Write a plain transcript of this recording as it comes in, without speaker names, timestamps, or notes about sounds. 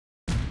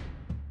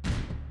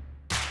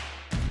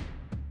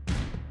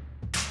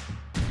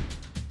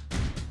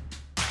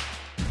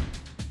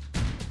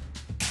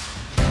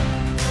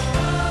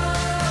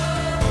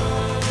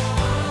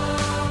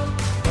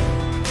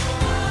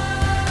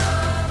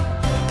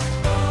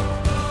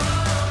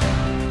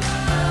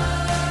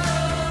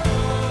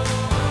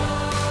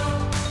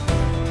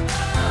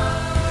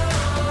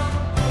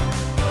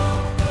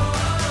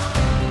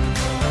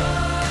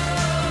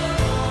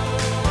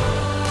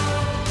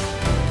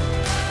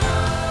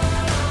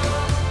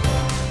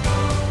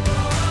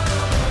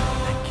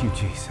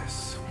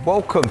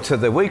Welcome to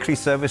the weekly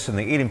service in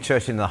the Elim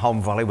Church in the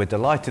Holme Valley. We're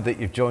delighted that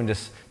you've joined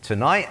us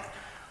tonight,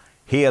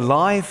 here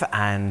live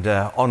and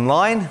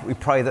online. We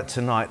pray that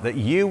tonight that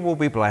you will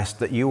be blessed,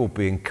 that you will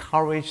be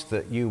encouraged,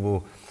 that you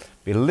will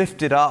be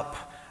lifted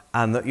up,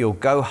 and that you'll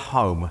go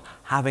home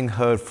having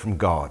heard from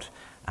God.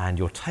 And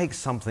you'll take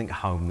something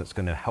home that's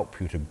going to help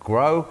you to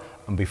grow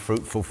and be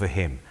fruitful for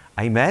Him.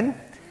 Amen?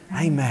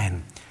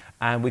 Amen.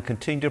 And we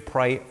continue to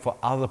pray for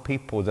other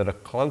people that are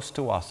close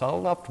to us, our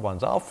loved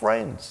ones, our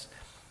friends,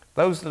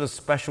 those that are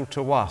special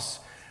to us,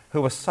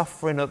 who are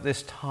suffering at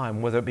this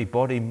time, whether it be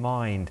body,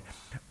 mind,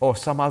 or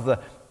some other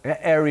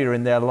area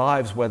in their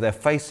lives where they're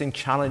facing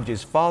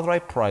challenges. Father, I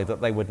pray that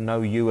they would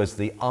know you as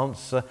the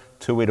answer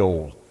to it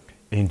all.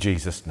 In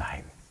Jesus'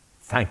 name.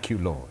 Thank you,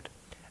 Lord.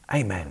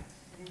 Amen.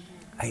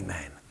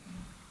 Amen.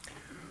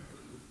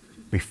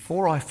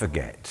 Before I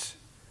forget,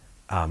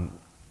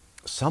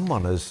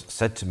 someone has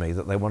said to me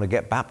that they want to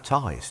get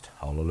baptized.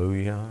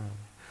 Hallelujah.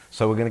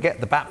 So we're going to get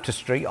the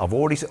baptistry. I've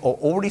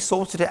already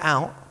sorted it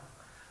out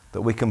that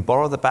we can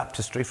borrow the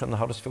baptistry from the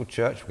Huddersfield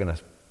Church. We're going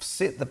to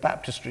sit the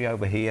baptistry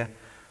over here.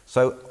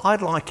 So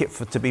I'd like it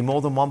to be more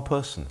than one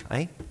person,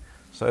 eh?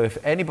 So if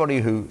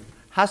anybody who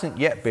hasn't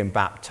yet been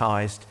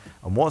baptized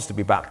and wants to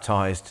be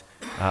baptized,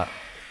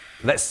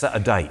 let's set a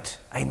date.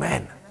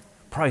 Amen.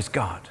 Praise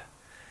God.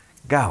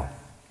 Go.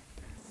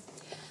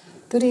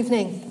 Good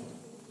evening.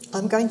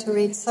 I'm going to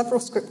read several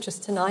scriptures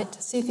tonight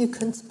to see if you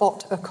can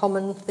spot a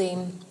common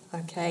theme.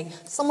 Okay,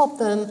 some of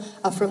them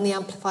are from the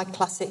Amplified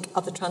Classic,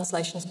 other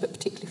translations, but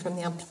particularly from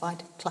the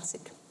Amplified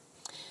Classic.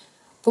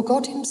 For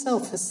God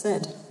himself has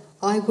said,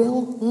 I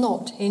will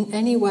not in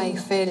any way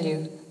fail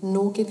you,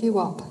 nor give you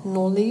up,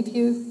 nor leave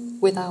you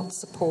without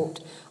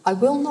support. I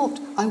will not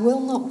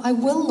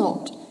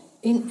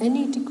in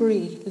any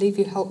degree leave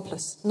you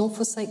helpless, nor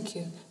forsake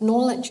you,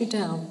 nor let you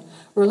down,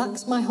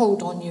 relax my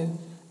hold on you,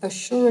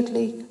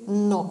 assuredly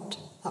not.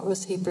 That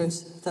was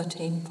Hebrews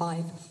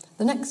 13:5.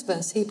 The next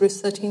verse, Hebrews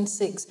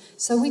 13:6.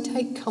 So we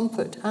take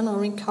comfort and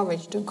are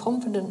encouraged and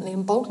confidently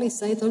and boldly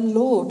say, the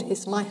Lord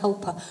is my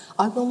helper.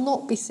 I will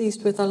not be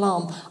seized with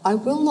alarm. I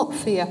will not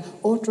fear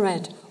or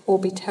dread or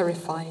be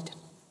terrified.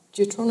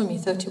 Deuteronomy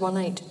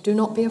 31:8. Do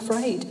not be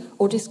afraid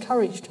or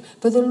discouraged,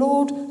 for the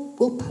Lord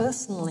will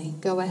personally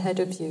go ahead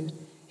of you.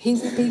 He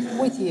will be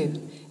with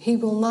you. He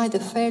will neither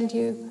fail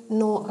you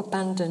nor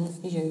abandon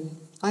you.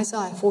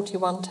 Isaiah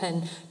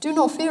 41:10. Do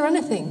not fear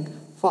anything,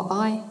 for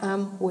I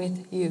am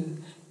with you.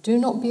 Do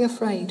not be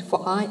afraid,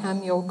 for I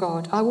am your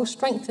God. I will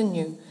strengthen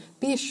you.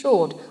 Be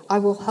assured, I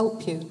will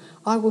help you.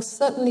 I will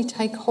certainly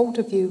take hold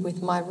of you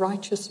with my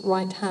righteous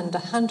right hand, a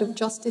hand of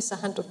justice, a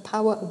hand of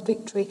power, of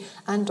victory,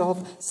 and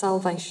of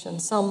salvation.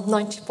 Psalm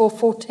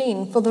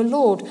 94:14. For the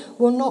Lord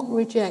will not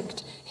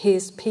reject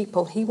his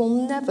people. He will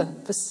never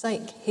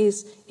forsake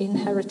his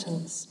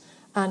inheritance.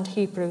 And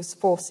Hebrews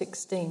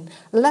 4:16.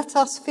 Let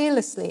us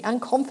fearlessly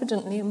and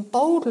confidently and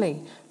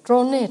boldly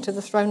draw near to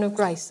the throne of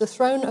grace, the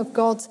throne of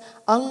God's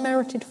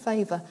unmerited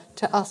favour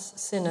to us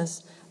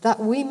sinners, that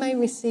we may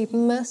receive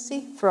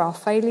mercy for our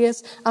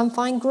failures and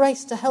find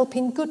grace to help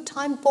in good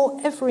time for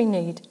every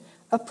need,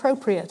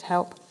 appropriate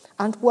help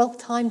and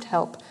well-timed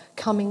help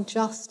coming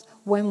just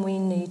when we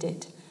need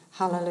it.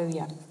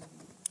 Hallelujah.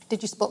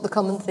 Did you spot the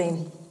common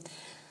theme?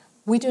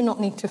 We do not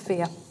need to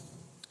fear.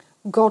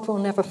 God will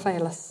never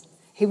fail us.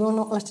 He will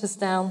not let us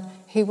down.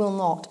 He will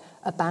not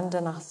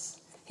abandon us.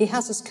 He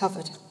has us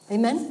covered.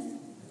 Amen?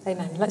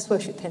 Amen. Let's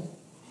worship him.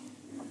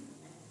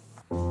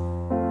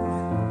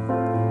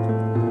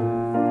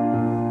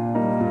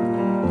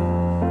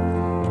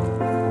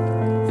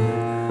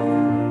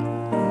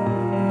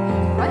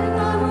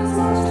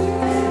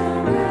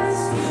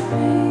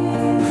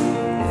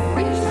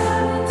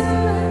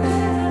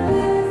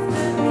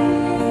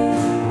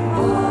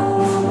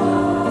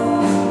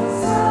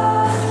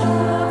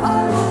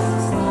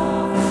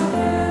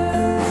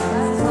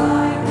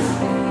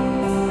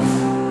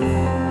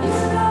 You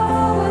know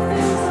all the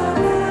things I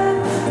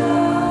read.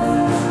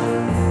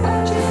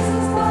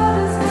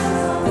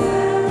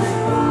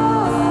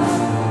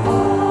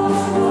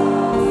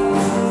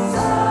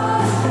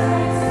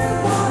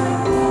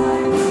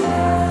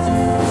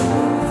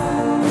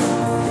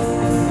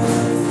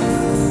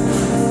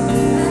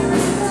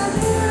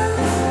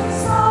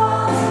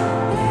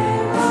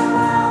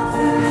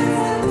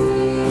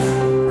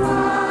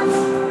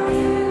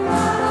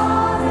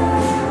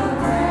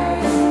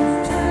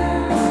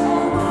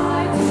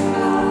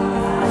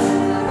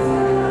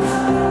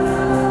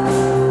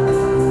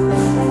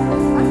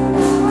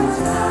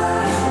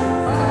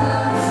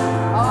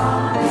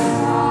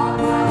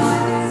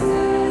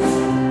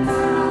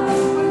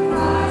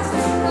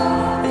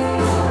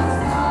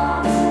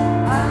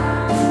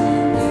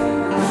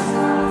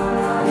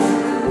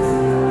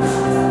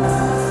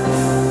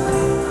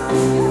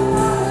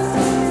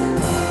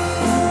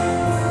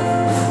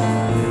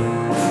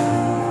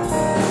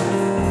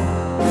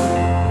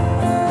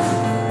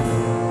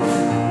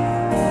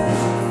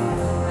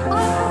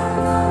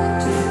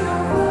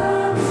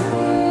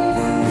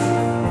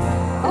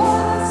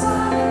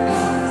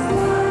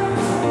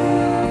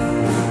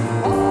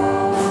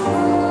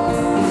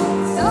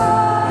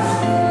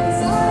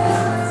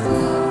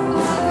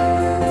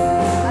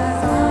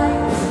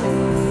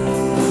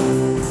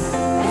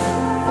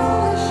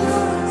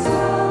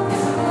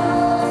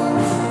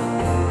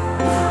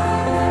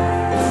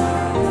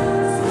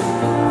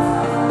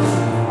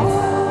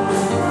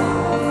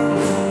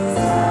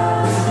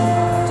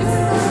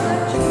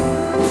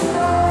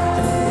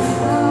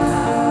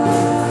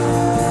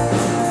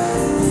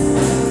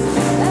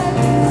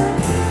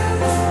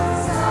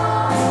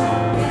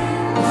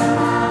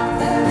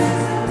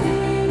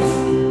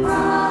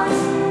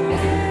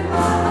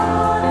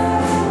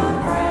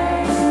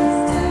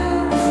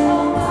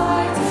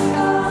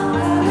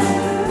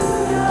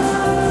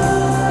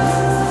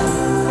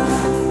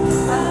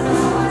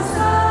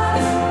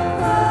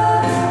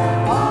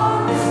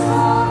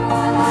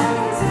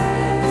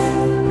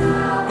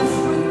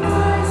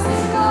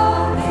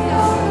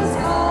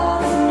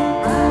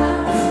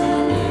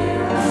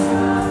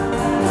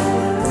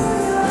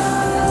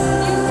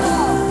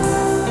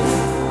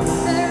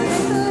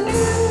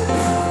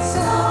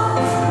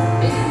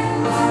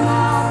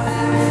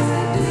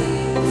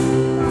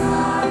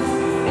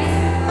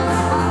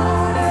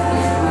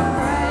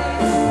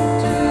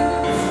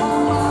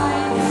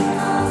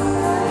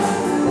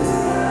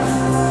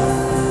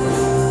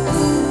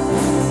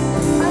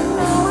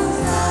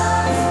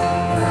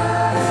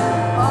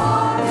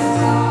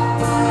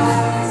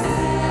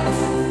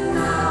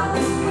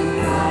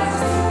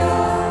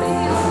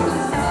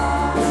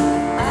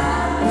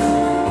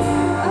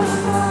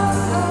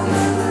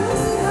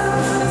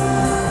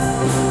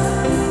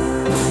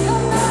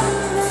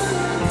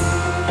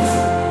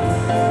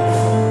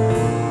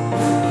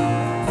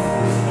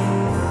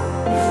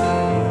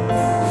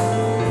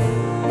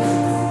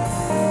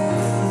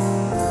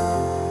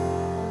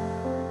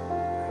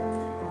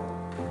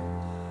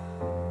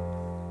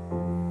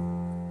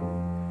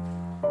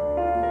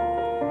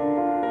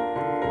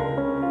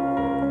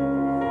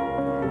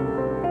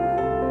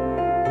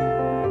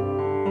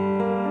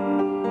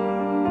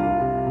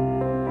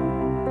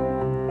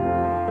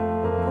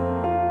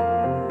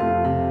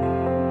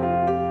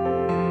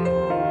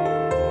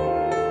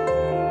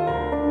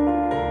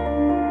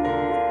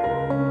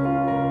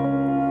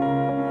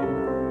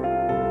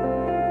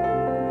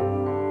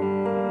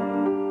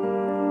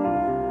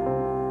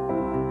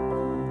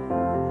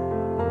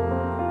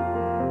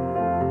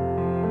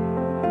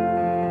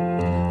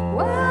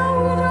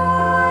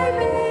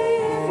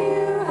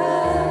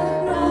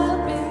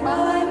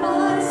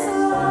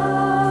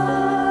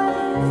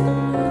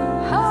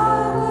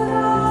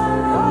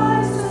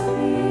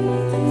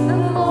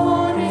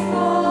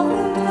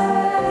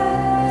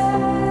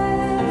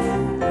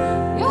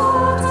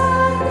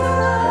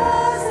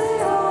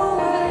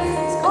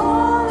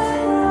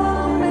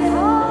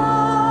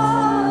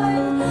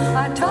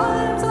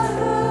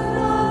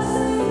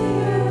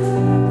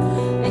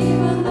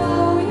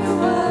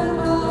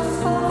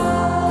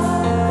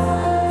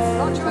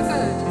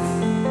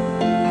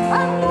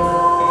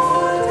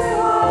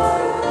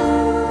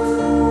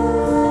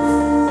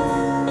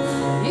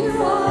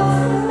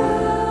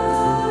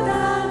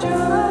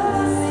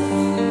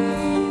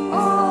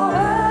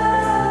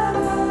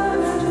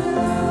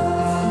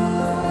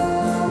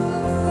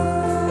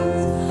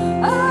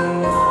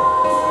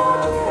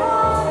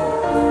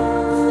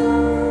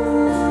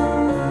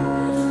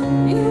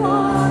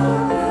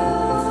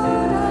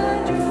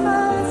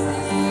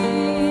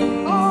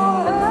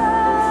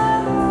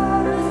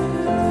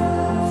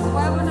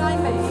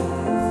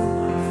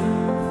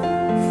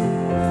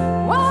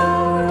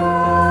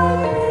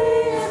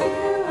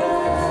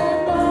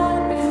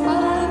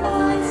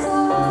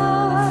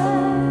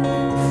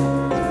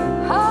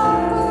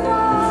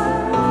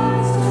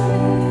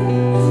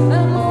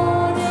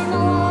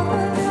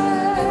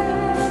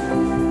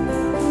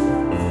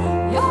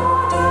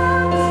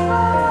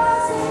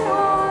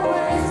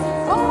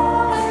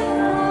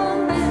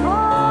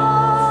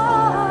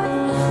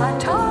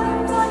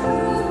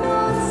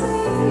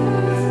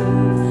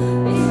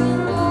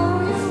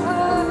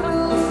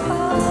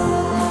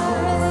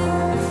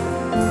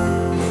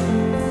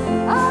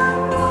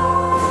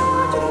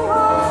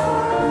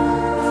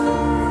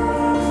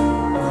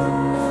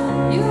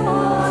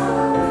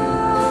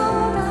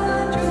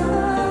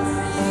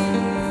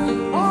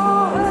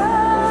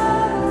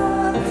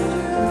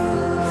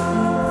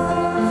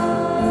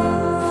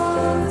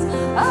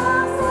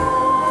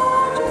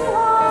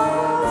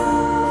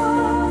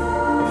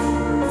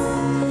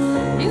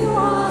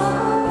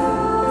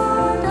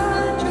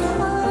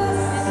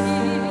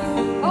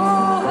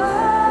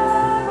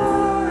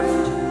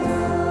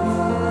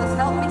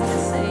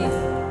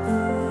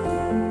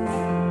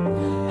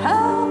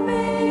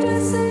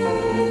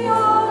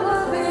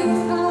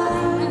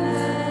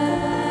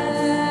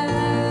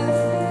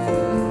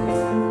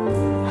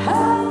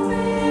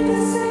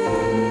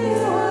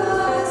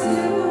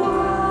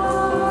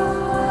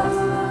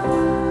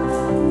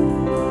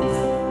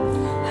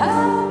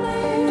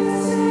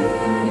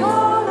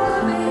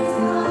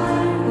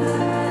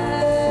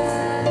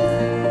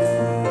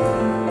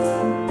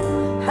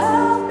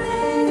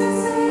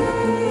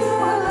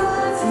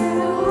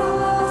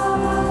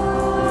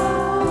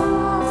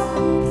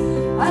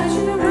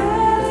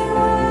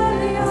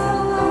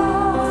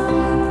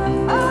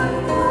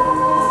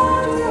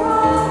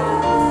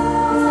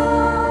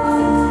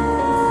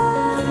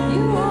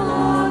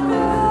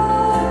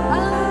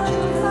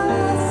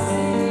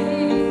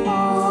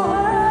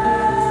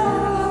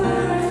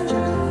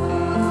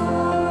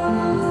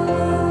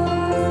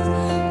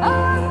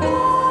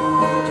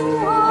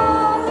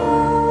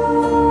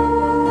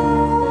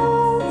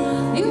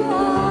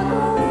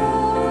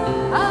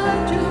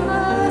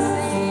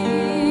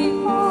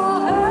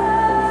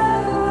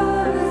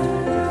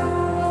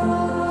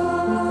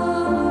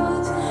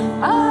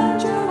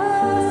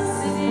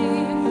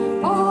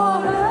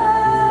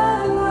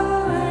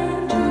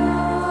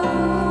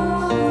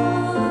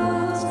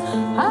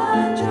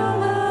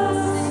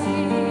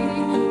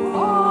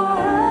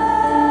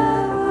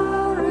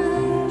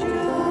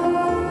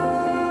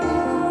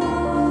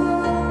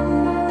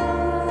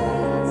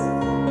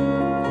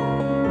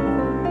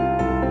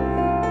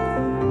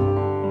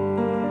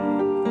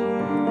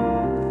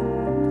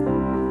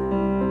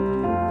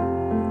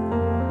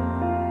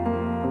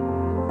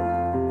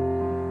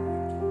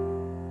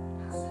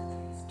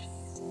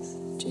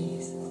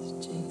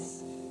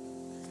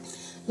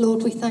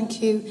 Lord, we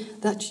thank you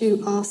that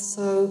you are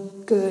so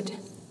good.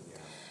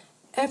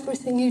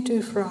 Everything you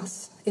do for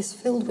us is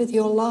filled with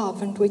your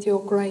love and with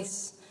your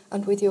grace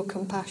and with your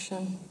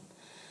compassion.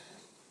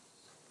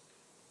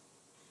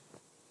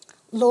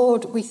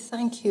 Lord, we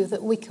thank you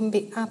that we can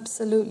be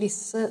absolutely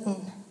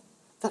certain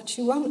that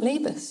you won't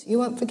leave us, you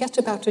won't forget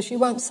about us, you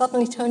won't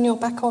suddenly turn your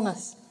back on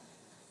us,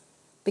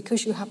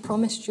 because you have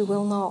promised you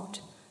will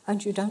not,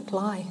 and you don't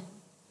lie.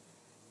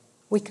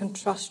 We can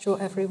trust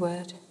your every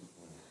word.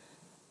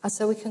 And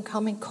so we can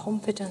come in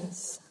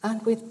confidence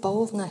and with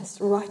boldness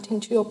right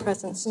into your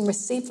presence and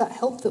receive that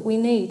help that we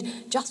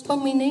need just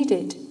when we need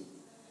it,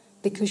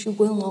 because you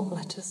will not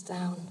let us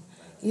down.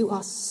 You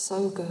are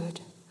so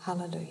good.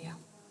 Hallelujah.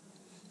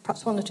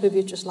 Perhaps one or two of you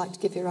would just like to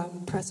give your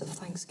own prayers of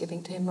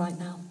thanksgiving to him right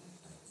now.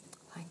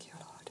 Thank you,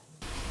 Lord.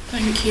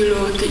 Thank you,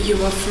 Lord, that you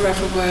are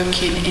forever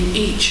working in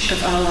each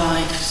of our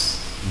lives.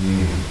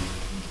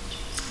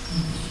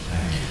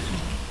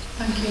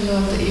 Thank you,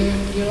 Lord, that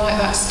you're like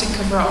that stick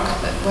of rock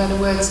where the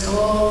words go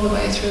all the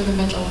way through the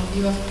middle.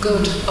 You have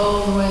good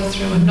all the way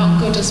through, and not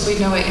good as we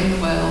know it in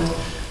the world.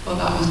 Well,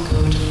 that was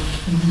good,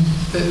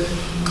 but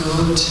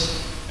good.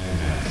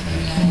 Amen.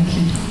 Thank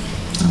you.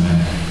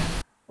 Amen.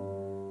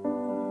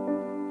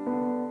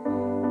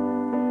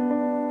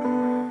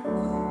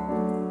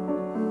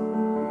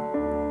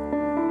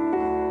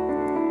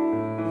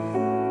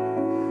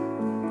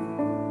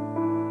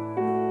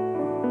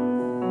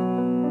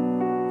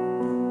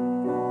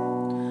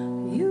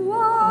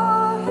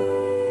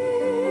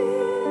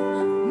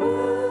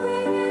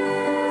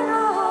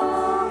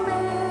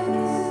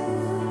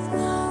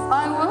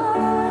 I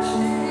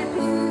worship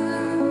you.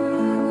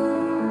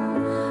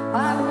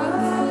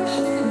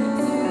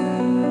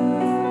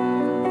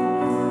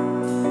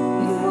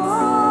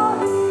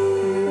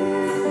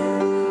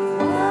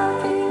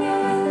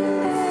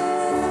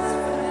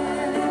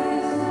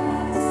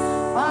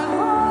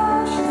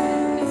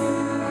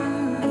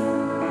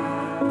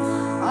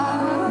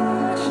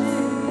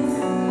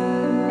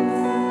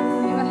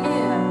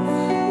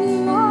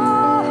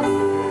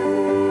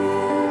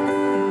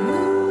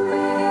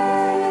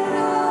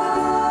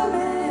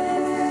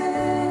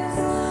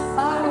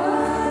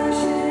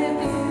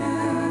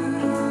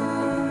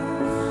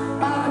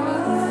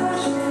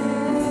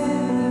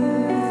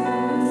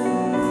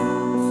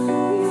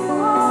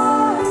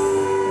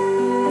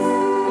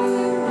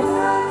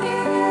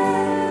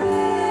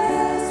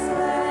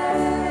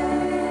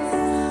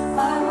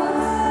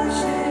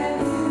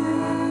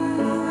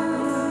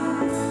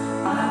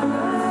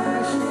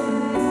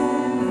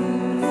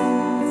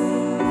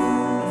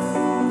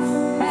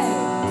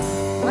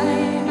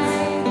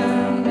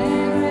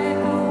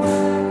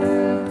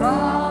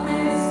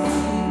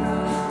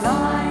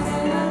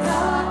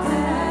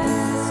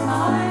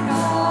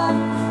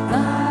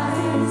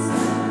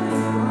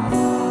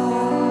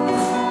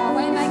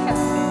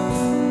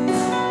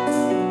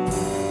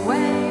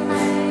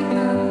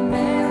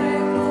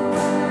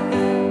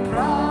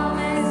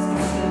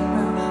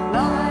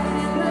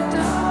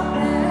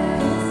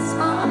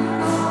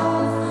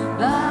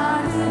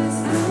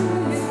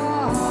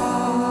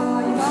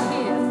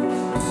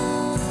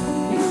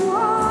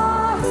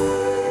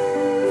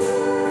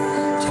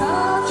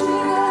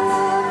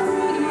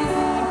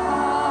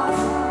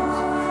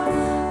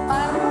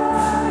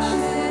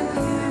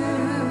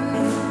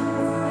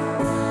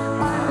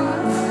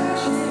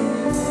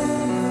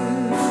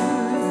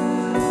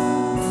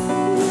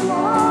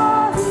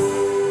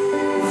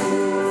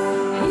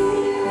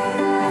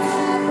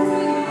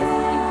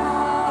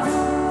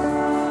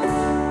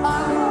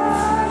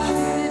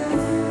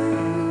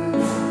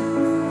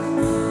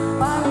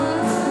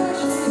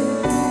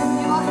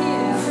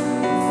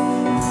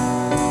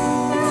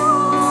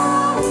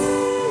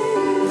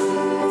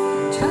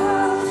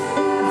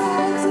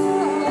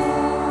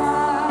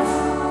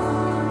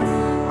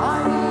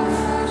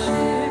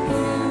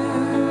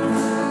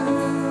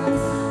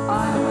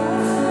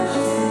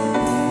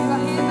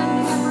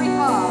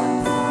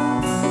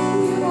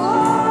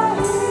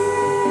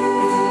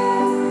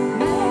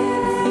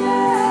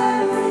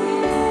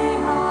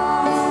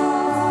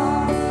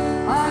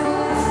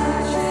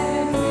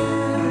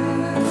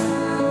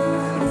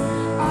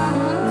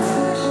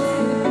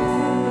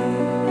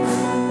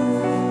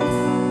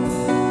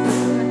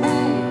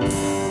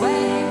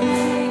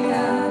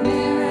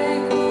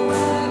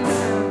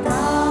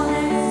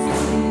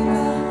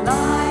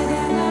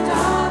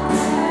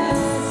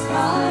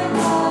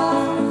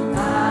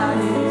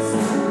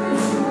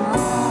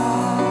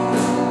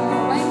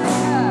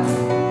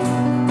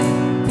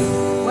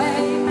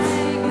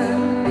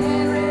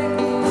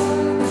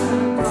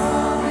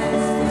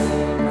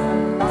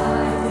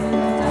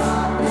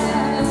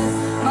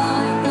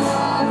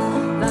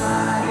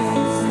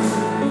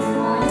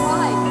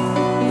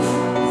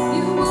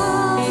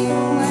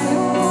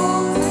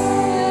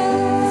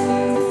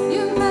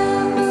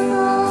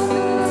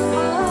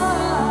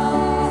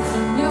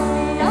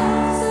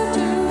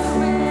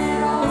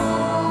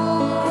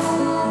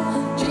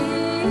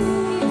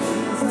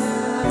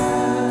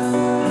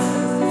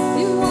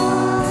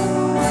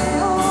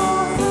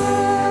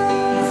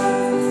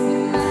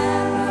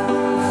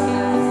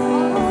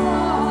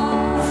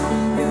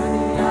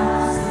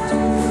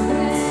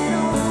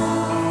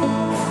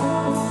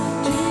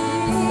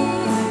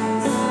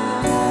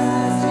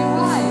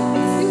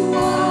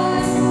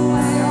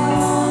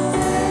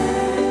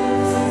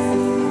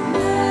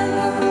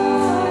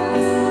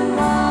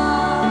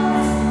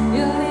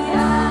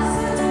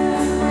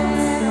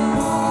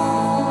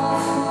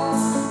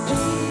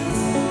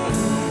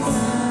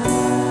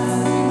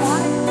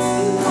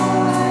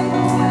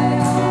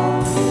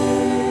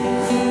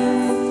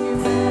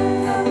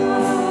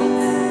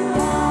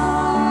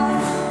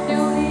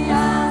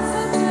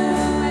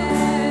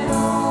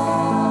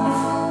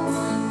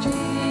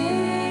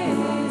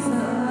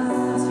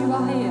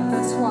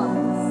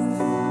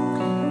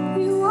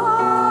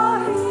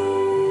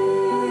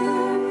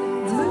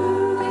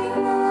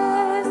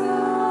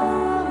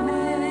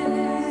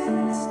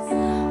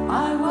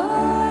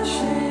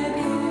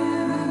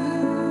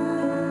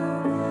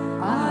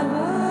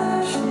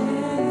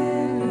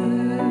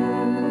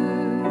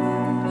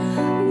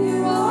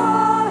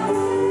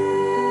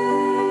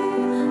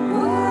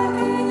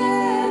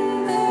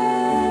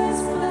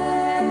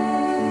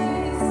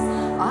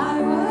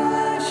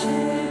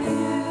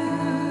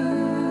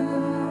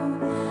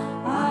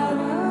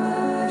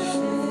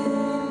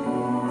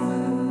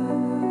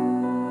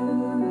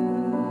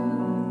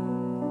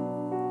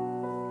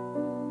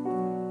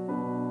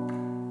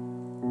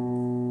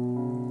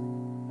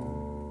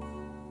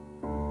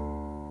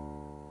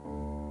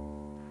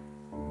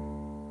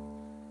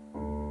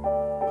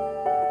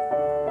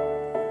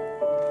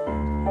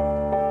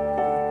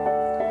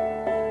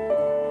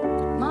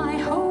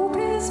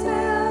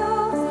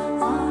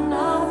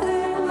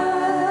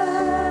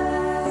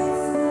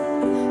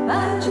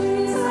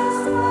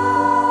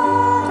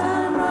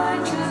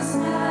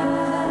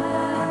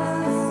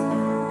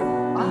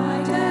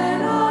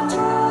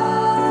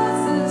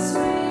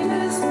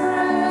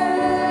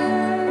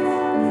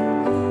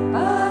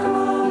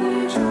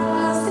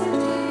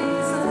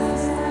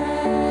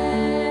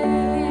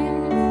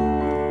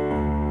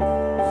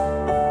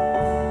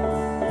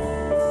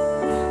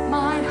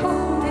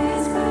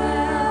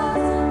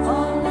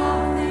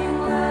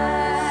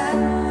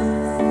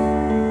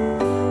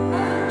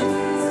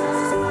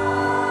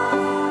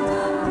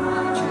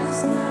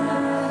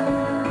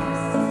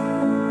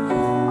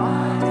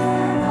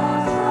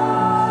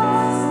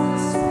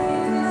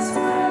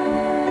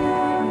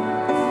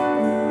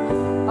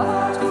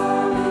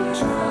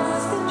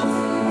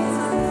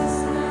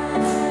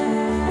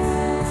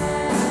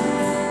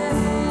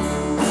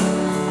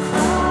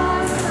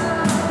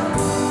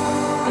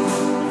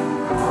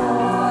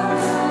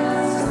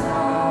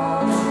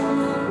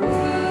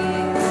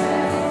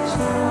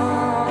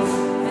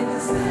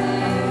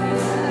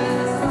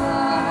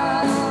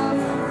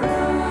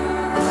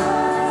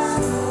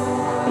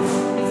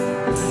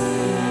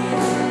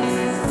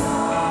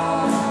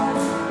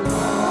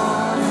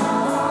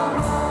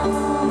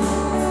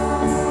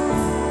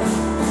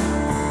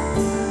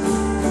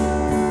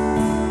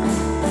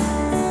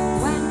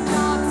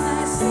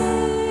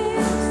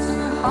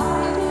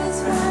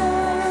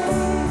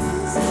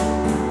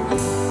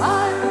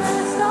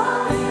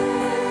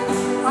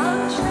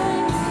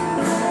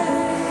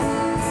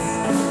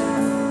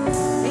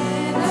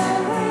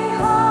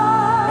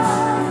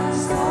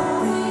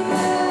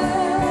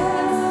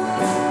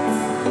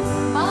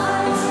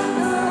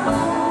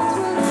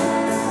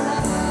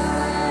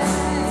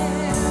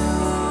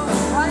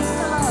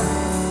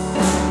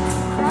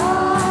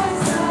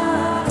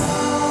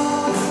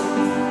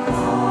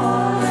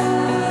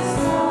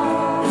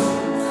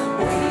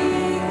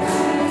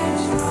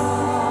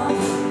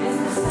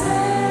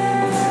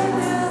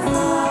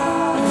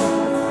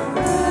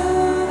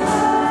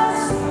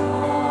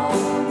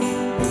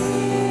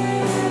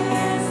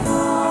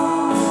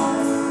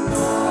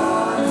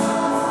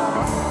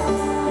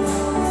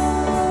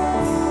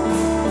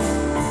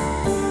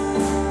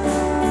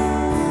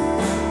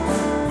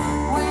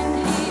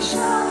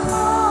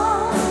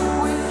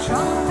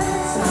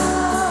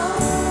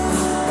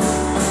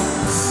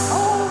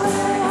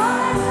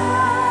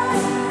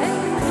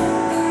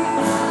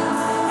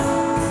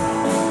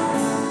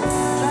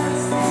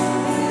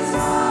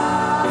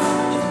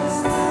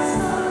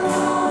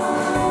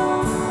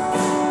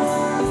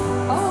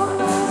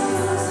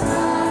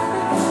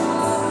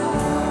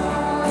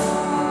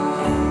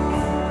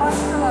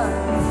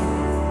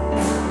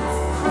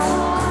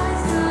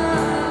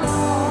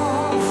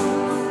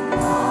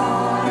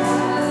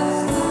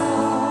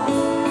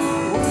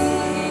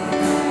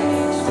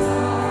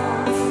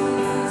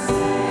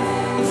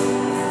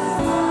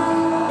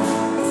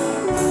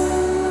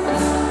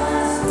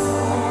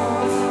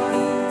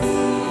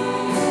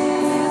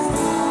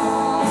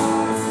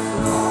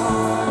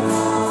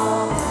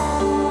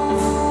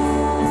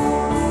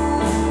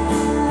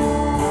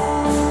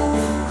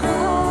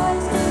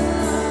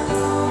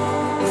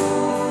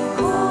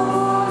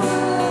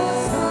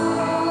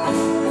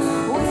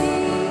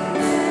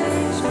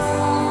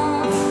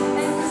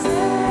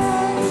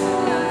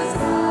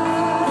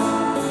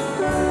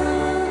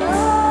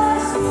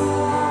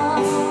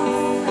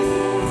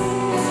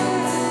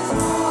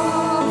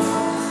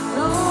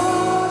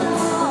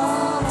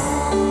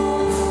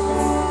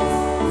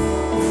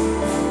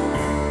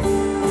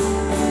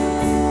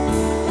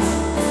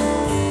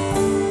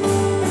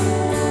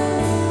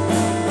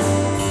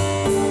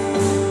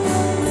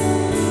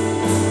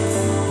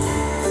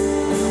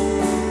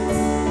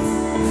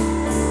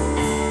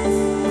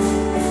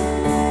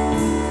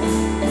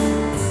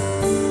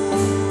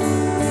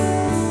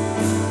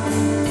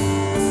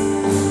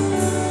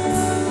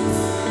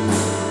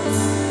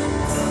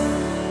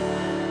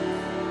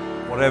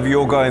 whatever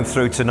you're going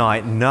through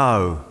tonight,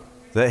 know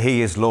that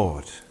he is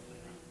Lord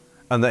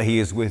and that he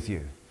is with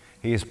you.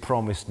 He has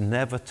promised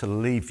never to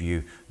leave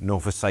you nor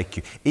forsake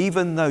you.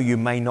 Even though you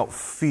may not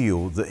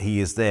feel that he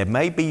is there,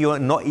 maybe you're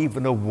not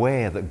even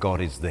aware that God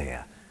is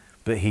there,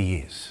 but he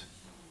is.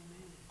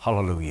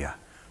 Hallelujah.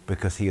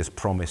 Because he has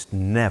promised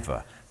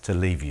never to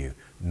leave you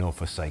nor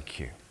forsake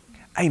you.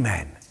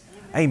 Amen.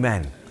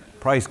 Amen.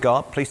 Praise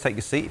God. Please take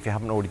your seat if you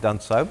haven't already done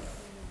so.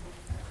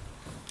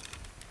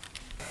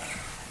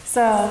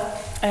 So,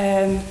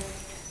 A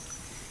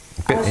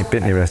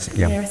bit nearer.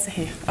 Yeah. Nearer to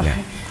here. Okay.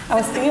 Yeah. I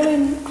was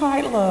feeling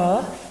quite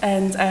low,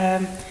 and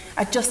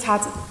I just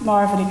had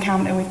more of an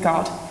encounter with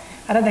God.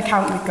 I had an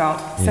encounter with God.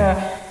 So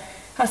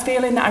I was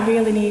feeling that I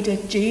really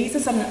needed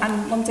Jesus,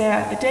 and one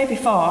day, the day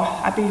before,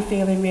 I'd been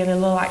feeling really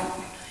low,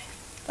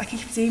 like he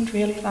seemed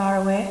really far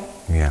away.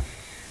 Yeah.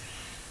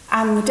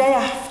 And the day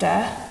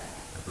after,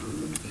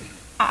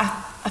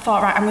 I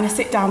thought, right, I'm going to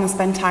sit down and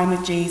spend time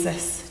with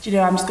Jesus. Do you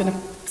know, I'm just going to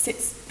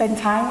spend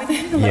time with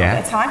him, a little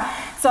bit of time.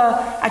 So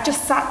I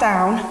just sat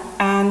down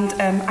and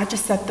I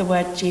just said the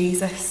word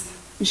Jesus.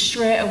 And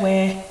straight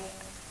away,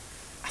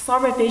 I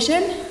saw a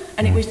vision,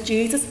 and it was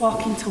Jesus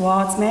walking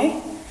towards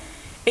me.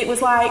 It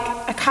was like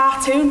a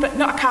cartoon, but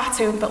not a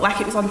cartoon, but like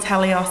it was on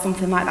telly or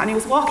something like that. And he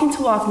was walking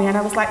towards me, and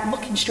I was like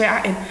looking straight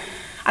at him.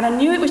 And I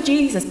knew it was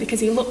Jesus because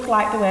he looked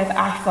like the way that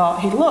I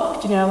thought he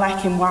looked, you know,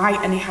 like in white,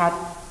 and he had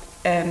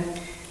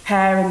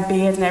hair and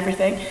beard and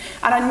everything.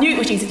 And I knew it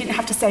was Jesus. He didn't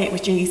have to say it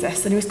was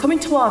Jesus. And he was coming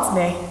towards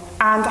me,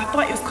 and I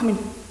thought he was coming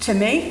to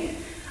me.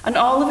 And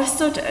all of a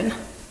sudden,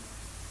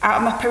 out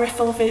of my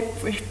peripheral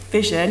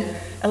vision,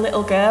 a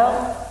little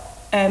girl,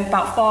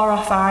 about 4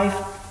 or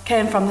 5,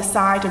 came from the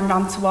side and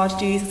ran towards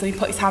Jesus, and he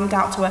put his hand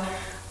out to her.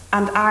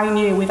 And I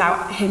knew,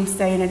 without him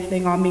saying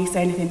anything or me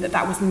saying anything, that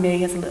that was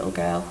me as a little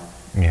girl.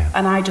 Yeah.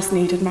 And I just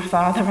needed my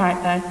father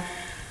right then.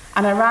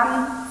 And I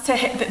ran to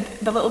him,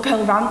 the little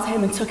girl ran to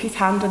him and took his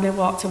hand, and they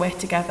walked away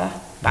together.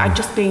 But I'd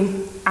just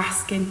been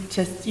asking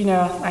to, you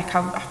know, like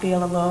I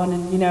feel alone,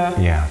 and, you know,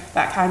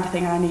 that kind of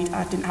thing. And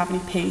I didn't have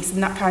any peace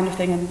and that kind of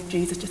thing. And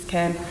Jesus just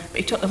came. But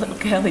he took the little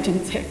girl, he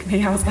didn't take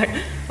me. I was like,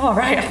 all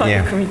right, I thought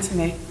you were coming to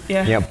me.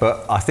 Yeah. Yeah,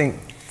 but I think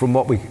from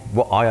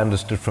what I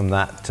understood from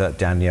that,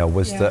 Danielle,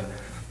 was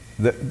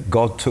that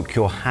God took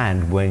your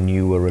hand when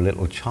you were a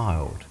little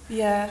child.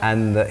 Yeah.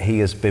 And that he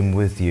has been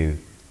with you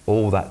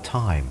all that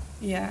time.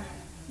 Yeah.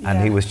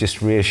 And he was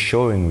just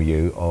reassuring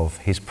you of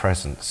his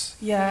presence.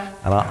 Yeah.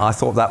 And I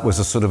thought that was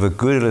a sort of a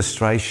good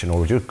illustration,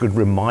 or just a good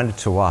reminder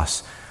to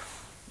us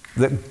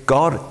that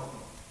God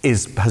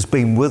has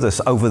been with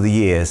us over the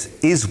years,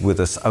 is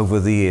with us over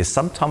the years.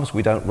 Sometimes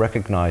we don't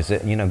recognize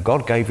it. And, you know,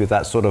 God gave you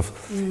that sort of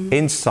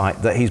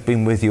insight that he's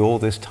been with you all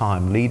this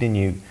time, leading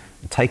you,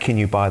 taking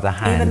you by the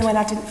hand. Even when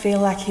I didn't feel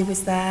like he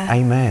was there.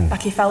 Amen.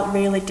 Like he felt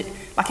really,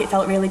 it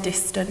felt really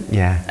distant.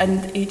 Yeah.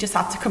 And he just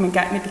had to come and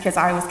get me, because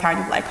I was kind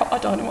of like, oh, I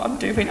don't know what I'm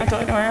doing, I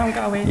don't know where I'm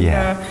going.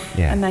 Yeah. You know?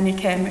 Yeah. And then he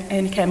came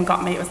and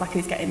got me. It was like he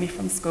was getting me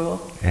from school.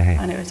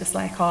 And it was just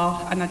like,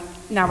 oh, and I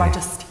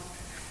just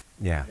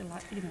feel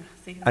like, you know,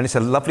 see that. And it's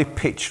a lovely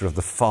picture of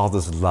the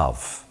Father's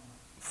love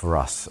for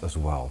us as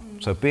well.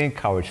 So be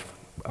encouraged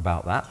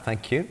about that.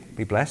 Thank you.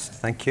 Be blessed.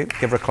 Thank you.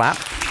 Give her a clap.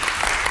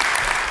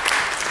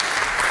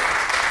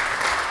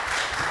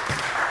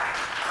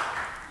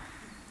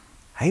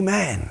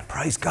 Amen.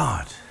 Praise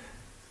God.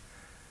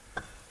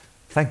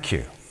 Thank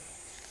you.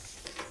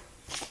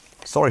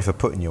 Sorry for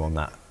putting you on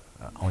that,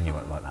 like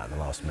that at the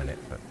last minute,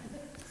 but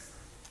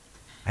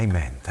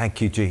amen. Thank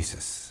you,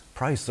 Jesus.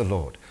 Praise the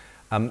Lord.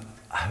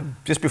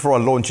 Just before I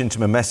launch into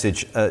my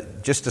message,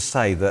 just to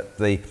say that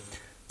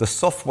the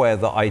software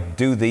that I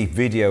do the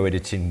video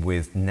editing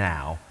with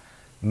now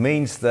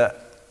means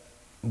that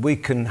we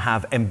can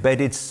have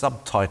embedded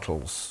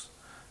subtitles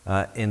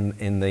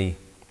in the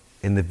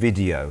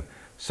video.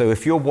 So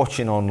if you're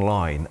watching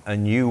online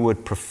and you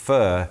would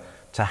prefer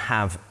to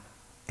have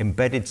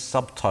embedded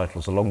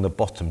subtitles along the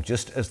bottom,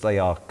 just as they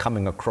are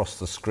coming across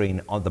the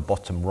screen on the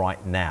bottom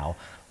right now,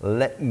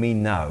 let me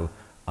know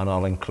and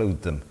I'll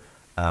include them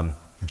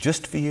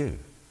just for you.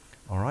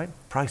 All right?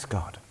 Praise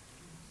God.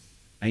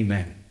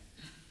 Amen.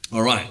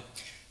 All right.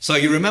 So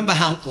you remember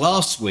how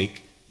last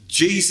week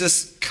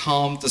Jesus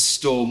calmed the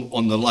storm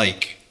on the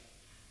lake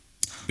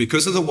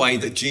because of the way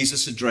that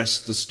Jesus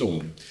addressed the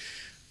storm.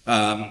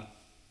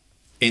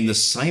 In the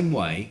same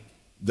way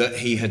that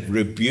he had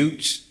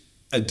rebuked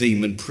a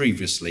demon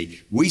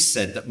previously, we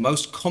said that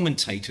most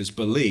commentators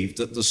believed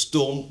that the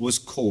storm was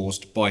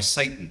caused by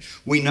Satan.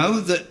 We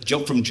know that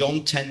from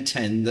John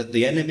 10:10 that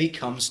the enemy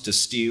comes to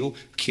steal,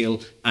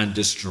 kill, and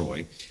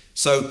destroy.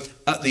 So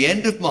at the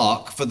end of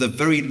Mark, at the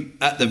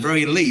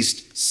very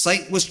least,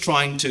 Satan was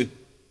trying to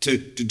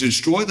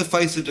destroy the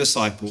faith of the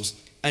disciples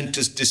and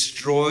to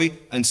destroy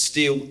and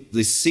steal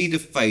the seed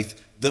of faith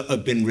that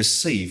had been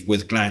received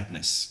with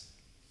gladness.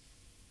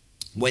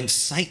 When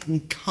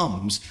Satan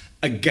comes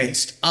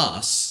against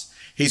us,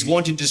 he's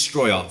wanting to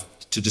destroy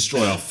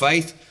our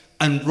faith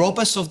and rob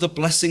us of the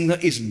blessing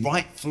that is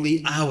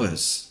rightfully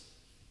ours.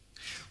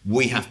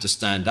 We have to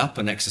stand up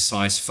and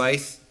exercise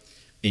faith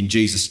in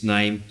Jesus'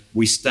 name,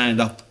 we stand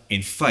up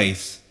in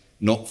faith,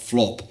 not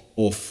flop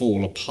or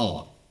fall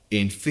apart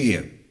in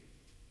fear.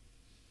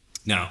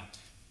 Now,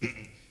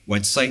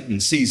 when Satan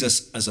sees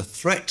us as a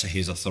threat to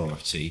his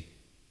authority,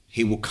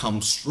 he will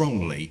come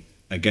strongly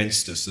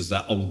against us. There's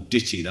that old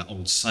ditty, that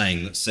old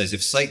saying that says,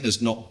 if Satan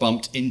has not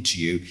bumped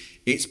into you,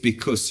 it's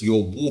because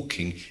you're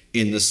walking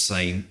in the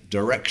same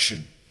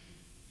direction.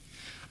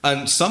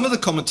 And some of the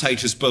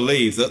commentators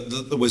believe that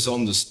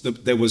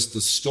there was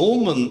the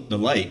storm on the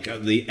lake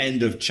at the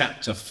end of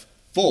chapter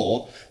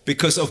 4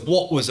 because of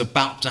what was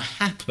about to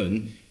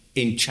happen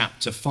in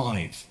chapter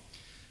 5.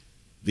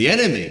 The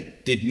enemy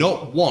did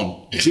not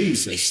want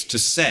Jesus to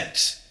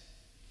set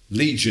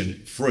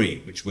Legion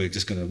free, which we're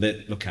just going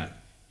to look at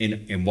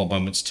in one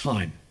moment's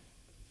time.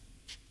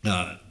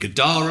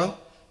 Gadara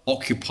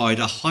occupied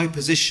a high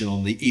position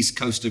on the east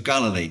coast of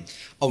Galilee,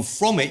 and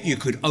from it you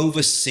could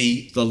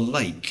oversee the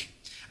lake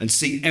and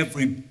see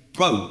every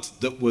boat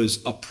that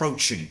was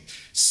approaching.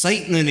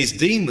 Satan and his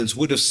demons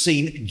would have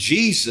seen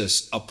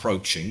Jesus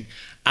approaching,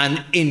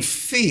 and in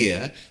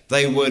fear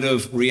they would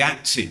have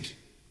reacted,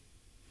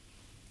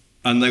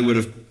 and they would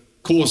have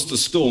caused the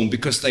storm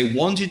because they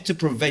wanted to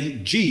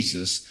prevent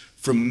Jesus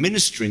from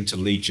ministering to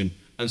Legion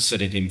and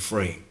setting him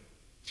free.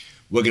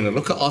 We're going to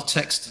look at our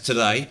text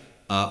today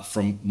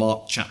from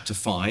Mark chapter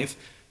 5.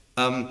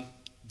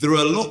 There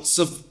are lots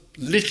of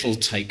little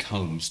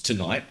take-homes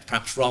tonight,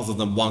 perhaps rather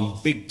than one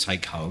big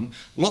take-home.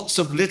 Lots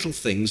of little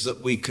things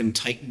that we can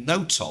take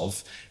note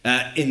of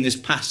in this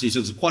passage.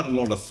 There's quite a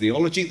lot of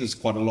theology. There's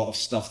quite a lot of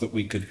stuff that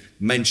we could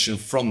mention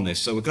from this.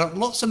 So we've got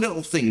lots of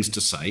little things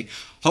to say.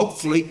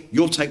 Hopefully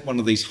you'll take one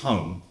of these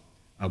home,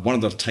 one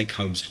of the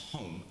take-homes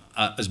home,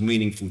 as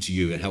meaningful to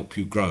you and help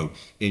you grow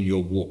in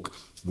your walk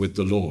with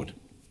the Lord.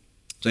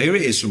 So here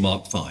it is from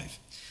Mark 5.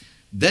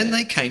 Then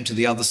they came to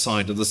the other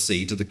side of the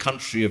sea, to the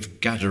country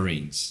of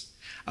Gadarenes.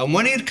 And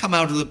when he had come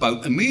out of the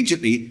boat,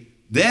 immediately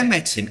there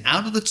met him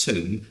out of the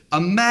tomb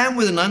a man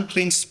with an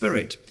unclean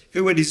spirit,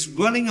 who had his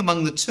dwelling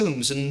among the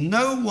tombs, and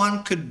no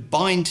one could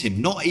bind him,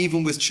 not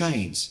even with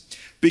chains,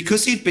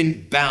 because he'd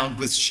been bound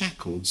with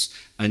shackles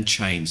and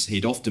chains.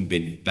 He'd often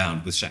been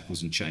bound with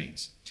shackles and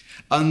chains.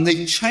 And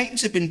the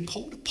chains had been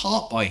pulled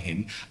apart by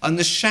him, and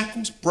the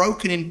shackles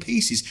broken in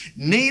pieces.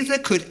 Neither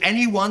could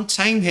anyone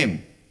tame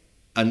him.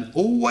 And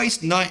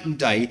always night and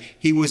day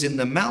he was in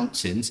the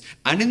mountains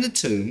and in the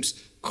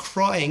tombs,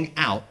 crying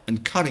out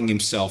and cutting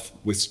himself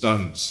with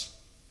stones.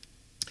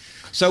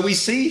 So we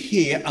see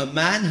here a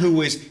man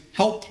who is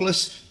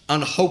helpless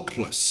and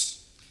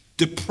hopeless,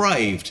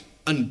 depraved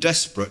and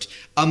desperate,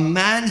 a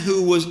man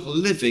who was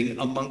living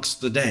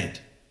amongst the dead.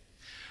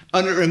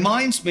 And it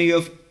reminds me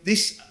of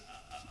this.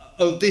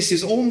 This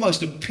is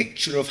almost a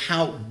picture of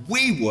how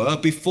we were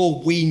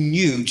before we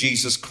knew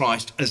Jesus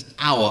Christ as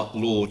our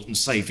Lord and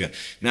Saviour.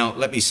 Now,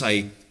 let me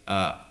say,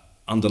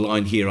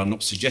 underline here, I'm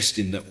not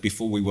suggesting that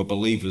before we were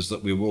believers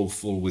that we were all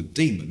full with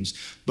demons,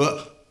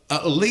 but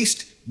at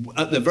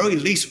the very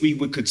least, we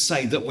could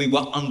say that we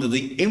were under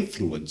the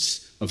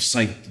influence of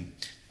Satan.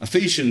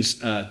 Ephesians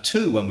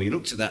 2, when we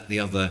looked at that the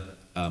other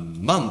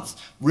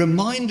month,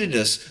 reminded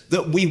us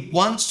that we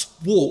once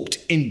walked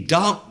in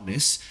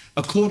darkness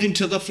according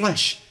to the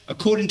flesh,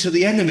 according to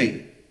the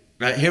enemy.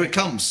 Right, here it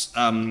comes.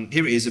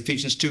 Here it is,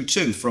 Ephesians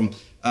 2:2 from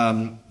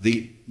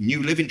the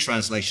New Living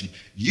Translation.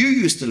 You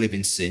used to live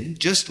in sin,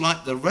 just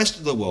like the rest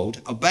of the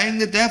world, obeying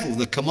the devil,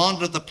 the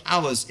commander of the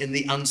powers in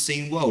the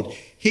unseen world.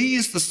 He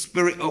is the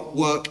spirit at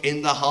work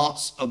in the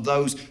hearts of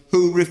those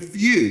who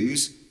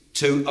refuse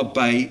to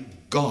obey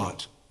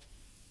God.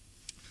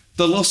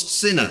 The lost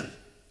sinner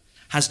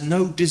has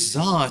no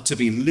desire to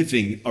be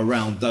living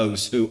around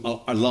those who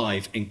are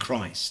alive in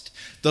Christ.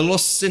 The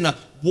lost sinner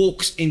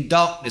walks in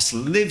darkness,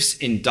 lives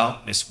in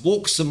darkness,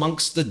 walks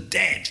amongst the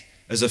dead,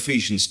 as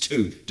Ephesians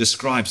 2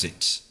 describes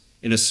it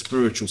in a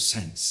spiritual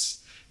sense.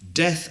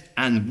 Death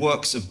and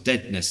works of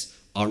deadness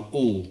are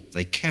all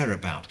they care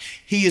about.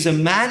 He is a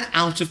man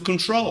out of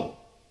control.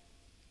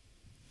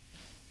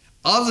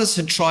 Others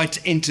had tried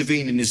to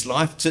intervene in his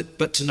life,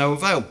 but to no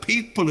avail.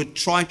 People had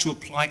tried to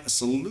apply a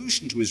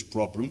solution to his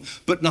problem,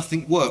 but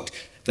nothing worked.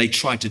 They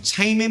tried to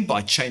tame him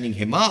by chaining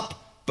him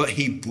up, but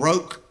he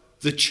broke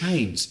the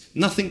chains.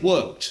 Nothing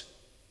worked.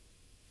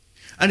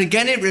 And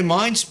again, it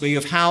reminds me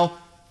of how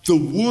the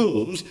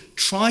world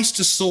tries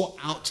to sort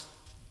out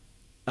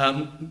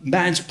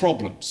man's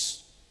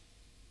problems.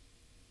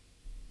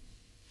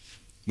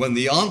 When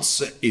the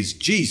answer is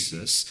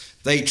Jesus,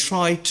 they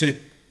try to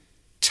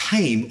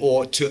tame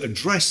or to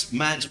address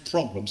man's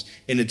problems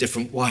in a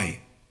different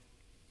way.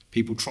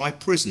 People try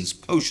prisons,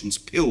 potions,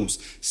 pills,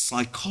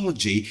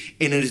 psychology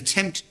in an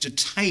attempt to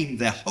tame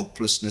their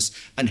hopelessness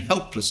and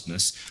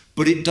helplessness,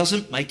 but it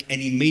doesn't make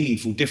any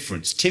meaningful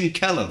difference. Tim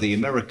Keller, the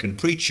American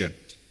preacher,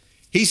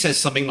 he says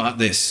something like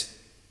this.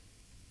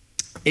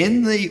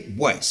 In the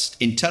West,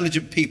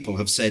 intelligent people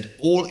have said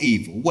all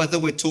evil, whether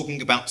we're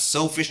talking about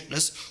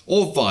selfishness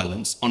or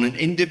violence on an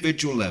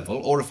individual level,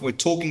 or if we're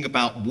talking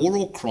about war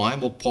or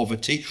crime or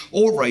poverty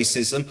or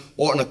racism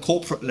or on a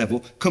corporate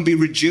level, can be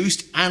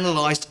reduced,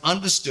 analysed,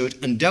 understood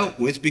and dealt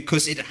with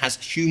because it has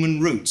human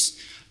roots.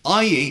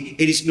 i.e.,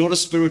 it is not a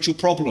spiritual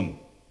problem.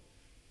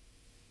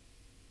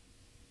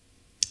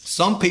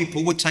 Some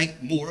people would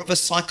take more of a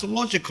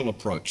psychological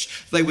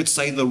approach. They would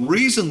say the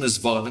reason there's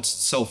violence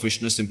and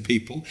selfishness in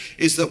people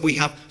is that we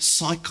have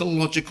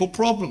psychological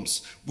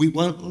problems. We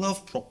weren't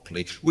loved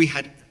properly. We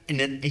had an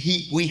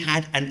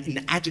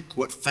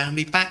inadequate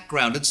family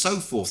background and so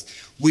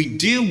forth. We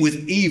deal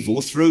with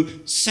evil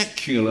through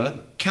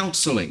secular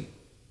counselling.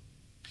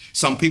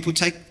 Some people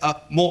take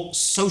a more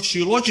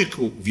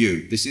sociological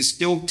view. This is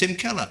still Tim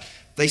Keller.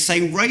 They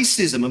say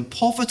racism and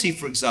poverty,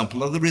 for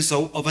example, are the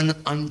result of an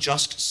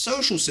unjust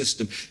social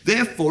system.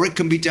 Therefore, it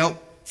can be dealt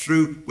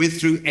with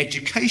through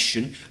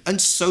education and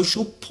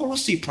social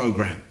policy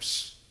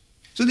programs.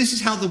 So this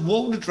is how the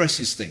world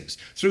addresses things,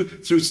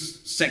 through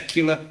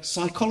secular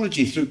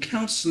psychology, through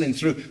counselling,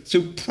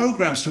 through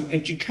programs, through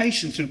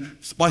education,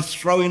 by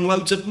throwing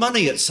loads of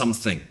money at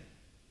something.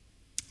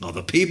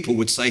 Other people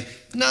would say,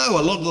 no,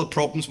 a lot of the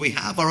problems we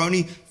have are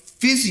only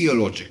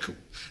physiological.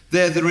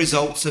 They're the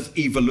results of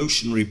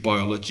evolutionary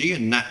biology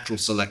and natural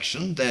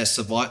selection. They're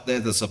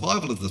the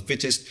survival of the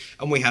fittest,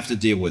 and we have to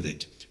deal with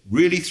it.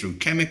 Really through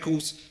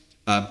chemicals.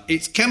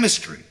 It's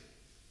chemistry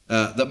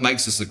that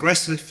makes us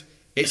aggressive.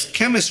 It's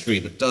chemistry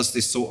that does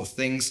this sort of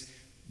things.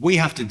 We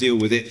have to deal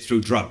with it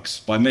through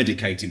drugs, by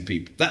medicating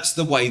people. That's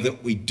the way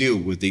that we deal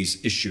with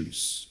these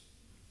issues.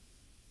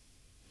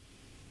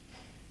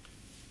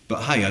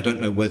 But hey, I don't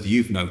know whether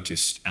you've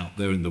noticed out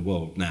there in the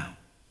world now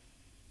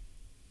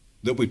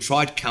that we've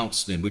tried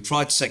counselling, we've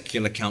tried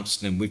secular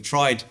counselling, we've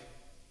tried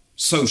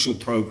social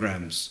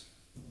programs,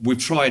 we've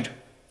tried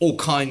all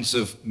kinds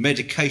of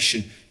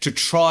medication to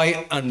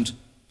try and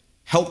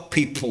help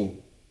people,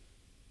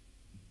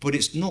 but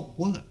it's not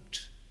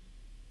worked.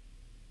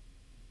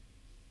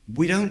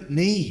 We don't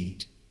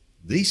need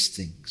these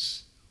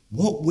things.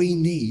 What we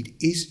need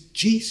is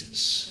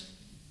Jesus.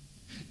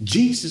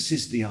 Jesus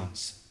is the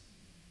answer.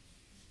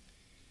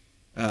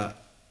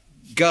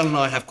 Girl and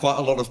I have quite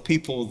a lot of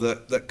people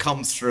that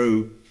come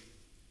through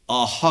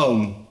our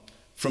home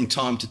from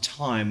time to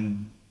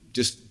time,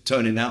 just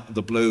turning out of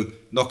the blue,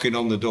 knocking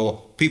on the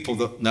door, people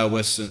that know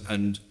us,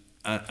 and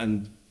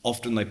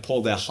often they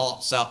pour their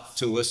hearts out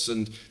to us,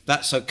 and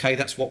that's okay,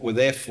 that's what we're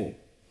there for.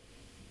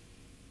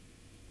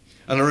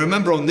 And I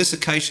remember on this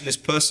occasion, this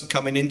person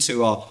coming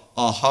into our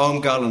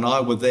home, Girl and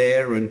I were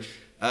there, and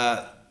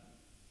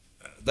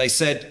they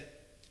said,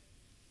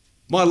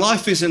 my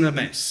life is in a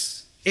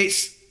mess.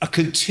 It's a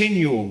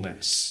continual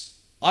mess.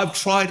 I've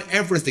tried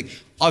everything.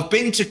 I've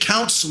been to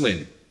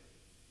counselling.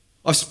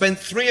 I've spent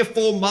 3 or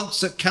 4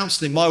 months at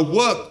counselling. My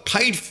work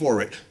paid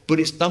for it, but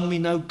it's done me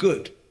no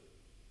good.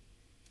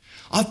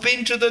 I've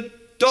been to the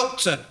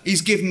doctor.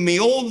 He's given me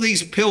all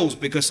these pills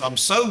because I'm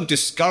so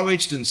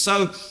discouraged and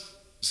so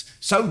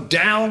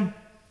down,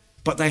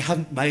 but they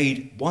haven't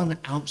made 1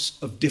 ounce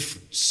of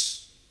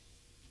difference.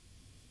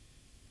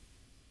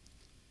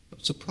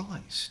 Not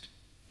surprised.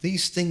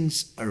 These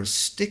things are a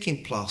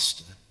sticking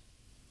plaster.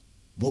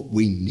 What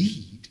we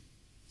need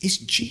is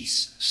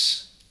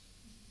Jesus.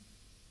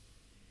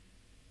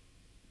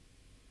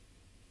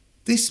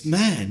 This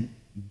man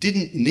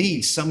didn't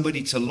need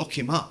somebody to lock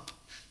him up.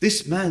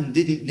 This man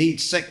didn't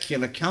need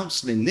secular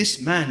counselling.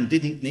 This man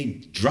didn't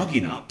need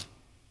drugging up.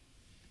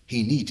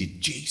 He needed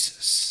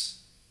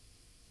Jesus.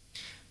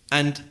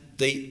 And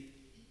the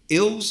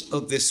ills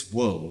of this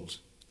world,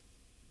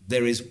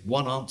 there is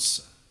one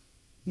answer.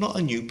 Not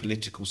a new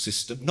political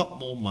system, not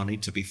more money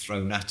to be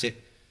thrown at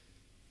it.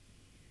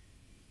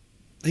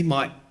 They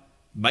might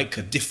make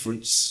a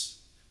difference.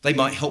 They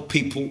might help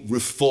people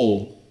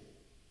reform.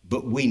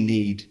 But we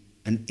need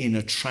an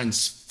inner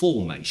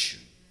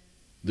transformation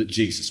that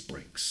Jesus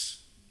brings.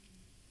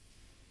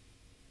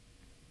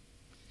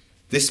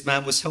 This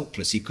man was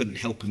helpless. He couldn't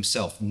help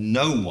himself.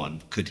 No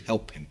one could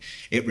help him.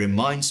 It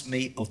reminds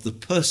me of the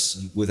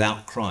person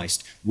without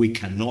Christ. We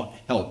cannot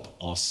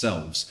help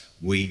ourselves.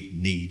 We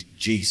need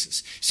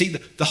Jesus. See,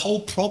 the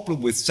whole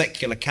problem with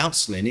secular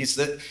counselling is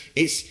that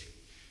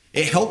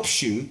it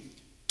helps you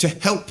to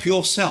help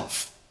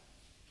yourself.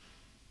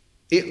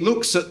 It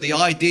looks at the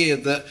idea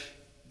that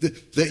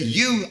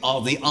you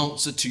are the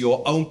answer to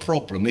your own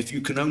problem if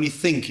you can only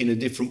think in a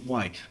different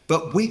way.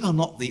 But we are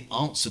not the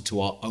answer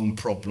to our own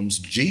problems.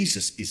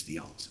 Jesus is the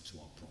answer to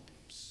our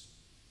problems.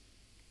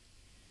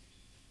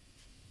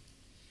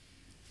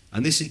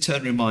 And this in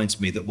turn reminds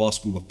me that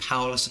whilst we were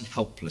powerless and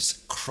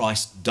helpless,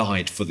 Christ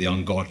died for the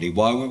ungodly.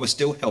 While we were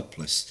still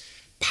helpless,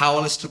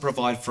 powerless to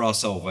provide for our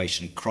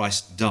salvation,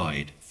 Christ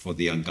died for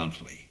the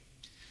ungodly.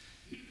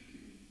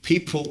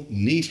 People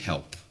need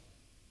help.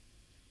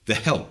 The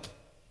help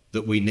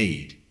that we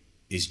need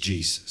is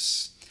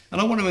Jesus. And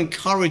I want to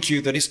encourage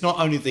you that it's not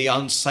only the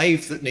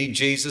unsaved that need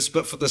Jesus,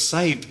 but for the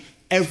saved,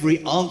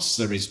 every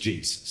answer is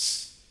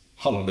Jesus.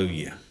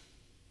 Hallelujah.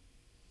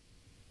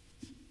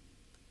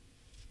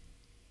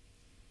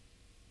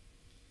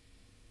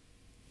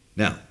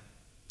 Now,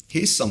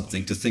 here's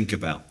something to think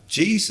about.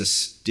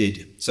 Jesus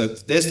did, so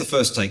there's the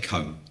first take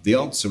home. The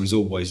answer is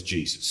always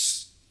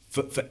Jesus.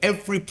 For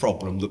every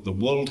problem that the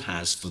world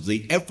has,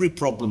 every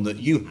problem that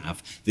you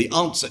have, the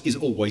answer is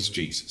always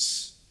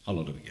Jesus.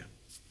 Hallelujah.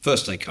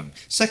 First take home.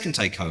 Second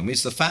take home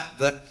is the fact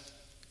that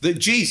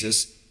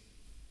Jesus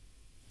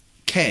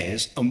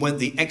cares and went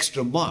the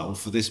extra mile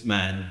for this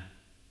man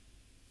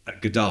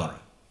at Gadara.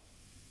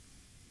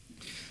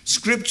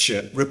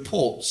 Scripture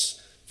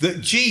reports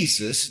that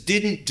Jesus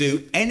didn't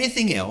do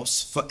anything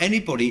else for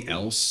anybody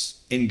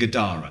else in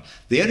Gadara.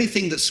 The only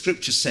thing that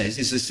Scripture says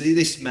is that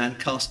this man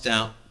cast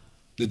out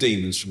the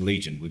demons from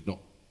Legion. We've not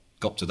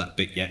got to that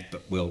bit yet,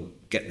 but we'll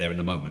get there in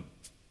a moment.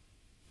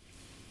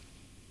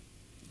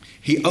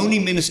 He only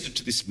ministered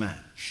to this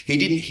man. He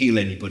didn't heal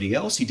anybody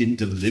else. He didn't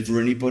deliver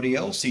anybody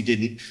else. He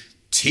didn't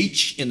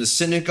teach in the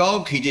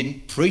synagogue. He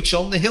didn't preach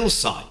on the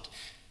hillside.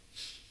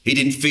 He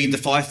didn't feed the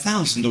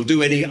 5,000 or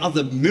do any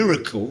other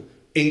miracle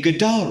in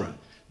Gadara.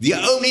 The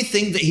only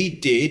thing that he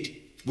did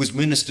was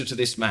minister to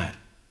this man.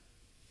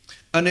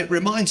 And it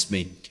reminds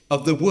me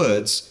of the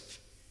words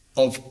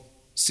of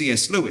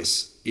C.S.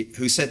 Lewis,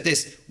 who said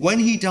this: when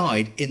he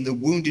died in the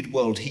wounded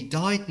world, he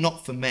died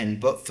not for men,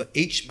 but for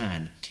each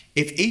man.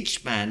 If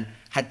each man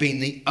had been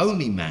the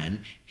only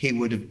man, he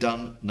would have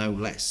done no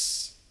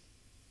less.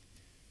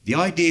 The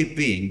idea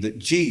being that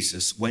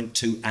Jesus went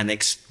to an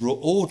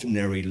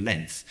extraordinary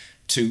length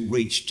to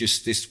reach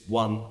just this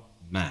one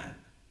man.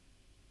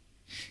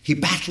 He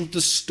battled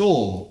the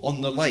storm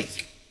on the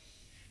lake.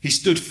 He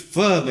stood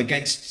firm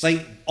against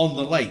Satan on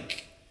the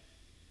lake.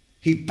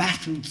 He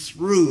battled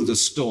through the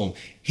storm.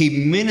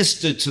 He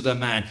ministered to the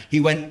man. He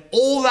went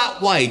all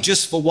that way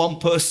just for one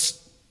person.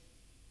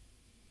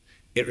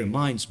 It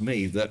reminds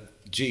me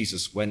that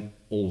Jesus went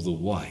all the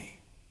way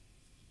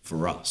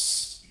for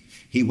us.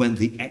 He went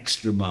the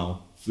extra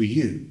mile for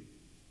you.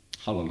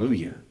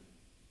 Hallelujah.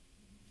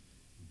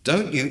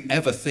 Don't you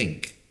never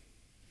think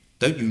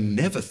that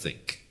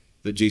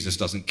Jesus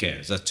doesn't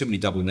care? There's too many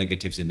double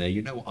negatives in there.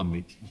 You know what I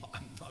mean? What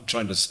I'm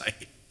trying to say.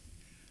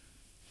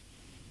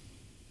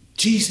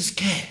 Jesus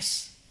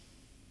cares.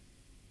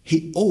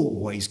 He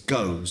always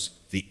goes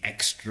the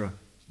extra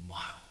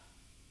mile.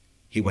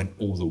 He went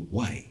all the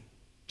way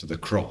to the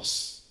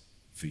cross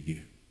for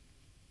you.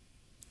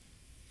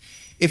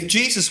 If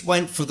Jesus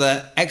went for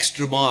the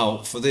extra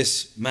mile for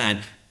this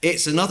man,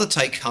 it's another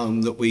take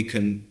home that we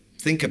can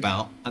think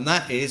about, and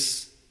that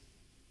is,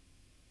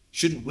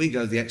 shouldn't we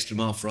go the extra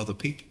mile for other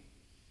people?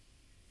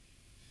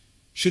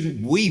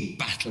 Shouldn't we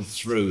battle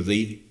through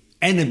the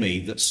enemy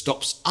that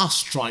stops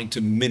us trying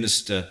to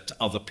minister to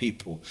other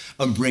people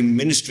and bring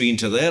ministry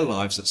into their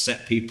lives that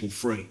set people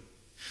free?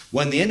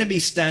 When the enemy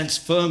stands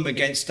firm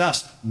against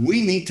us,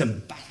 we need to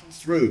battle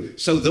through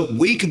so that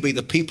we can be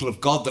the people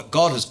of God that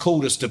God has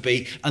called us to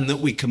be, and that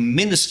we can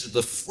minister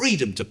the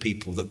freedom to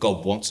people that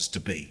God wants us to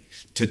be,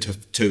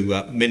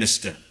 to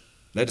minister.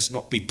 Let us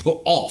not be put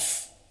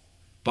off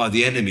by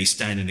the enemy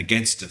standing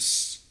against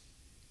us.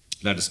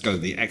 Let us go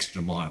the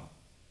extra mile.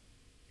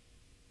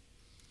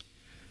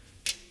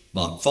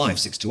 Mark 5,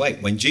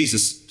 6-8.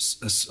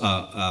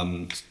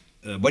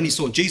 When he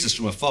saw Jesus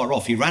from afar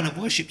off, he ran and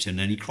worshipped him,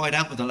 and he cried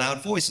out with a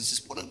loud voice and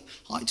says, "What have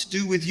I to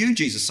do with you,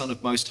 Jesus, Son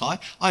of Most High?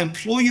 I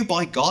implore you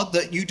by God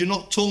that you do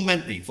not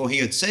torment me." For he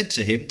had said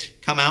to him,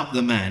 "Come out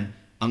the man,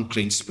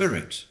 unclean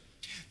spirit."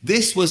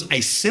 This was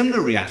a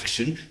similar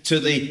reaction to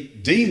the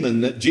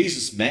demon that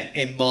Jesus met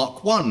in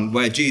Mark 1,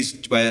 where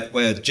just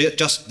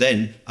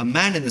then a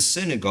man in the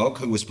synagogue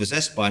who was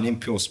possessed by an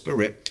impure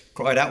spirit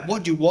cried out,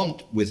 "What do you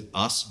want with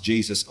us,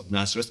 Jesus of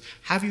Nazareth?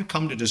 Have you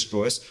come to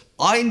destroy us?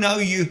 I know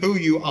you who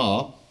you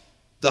are,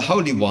 the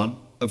Holy One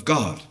of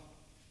God."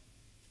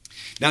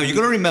 Now, you've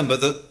got to remember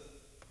that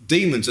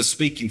demons are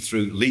speaking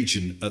through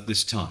Legion at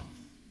this time.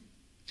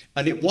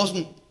 And it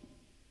wasn't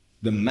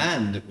the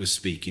man that was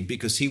speaking,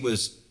 because he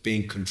was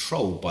being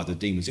controlled by the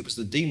demons. It was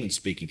the demons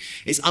speaking.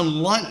 It's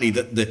unlikely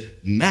that the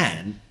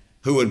man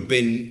who had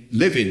been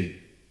living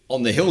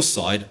on the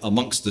hillside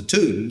amongst the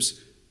tombs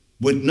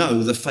would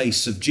know the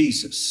face of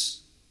Jesus.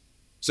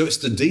 So it's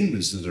the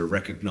demons that are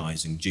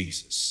recognizing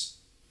Jesus.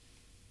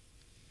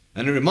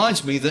 And it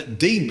reminds me that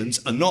demons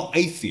are not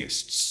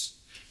atheists.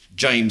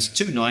 James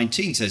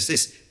 2:19 says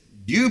this: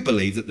 "You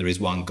believe that there is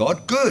one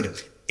God?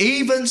 Good.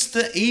 Even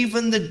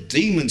the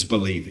demons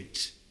believe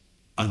it,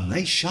 and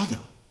they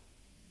shudder."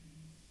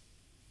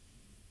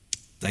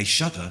 They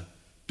shudder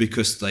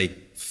because they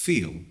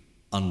feel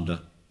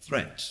under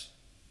threat.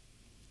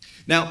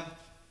 Now,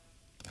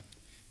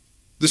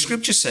 the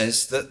scripture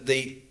says that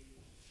the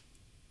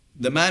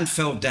man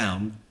fell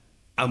down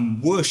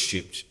and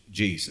worshipped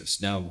Jesus.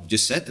 Now, we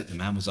just said that the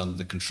man was under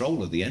the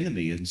control of the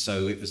enemy, and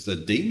so it was the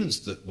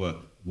demons that were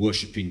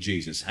worshipping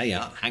Jesus. Hey,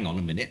 hang on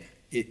a minute.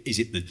 Is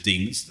it the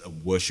demons that are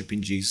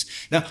worshipping Jesus?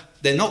 Now,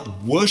 they're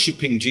not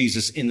worshipping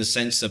Jesus in the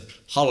sense of,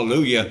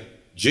 "Hallelujah,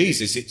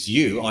 Jesus, it's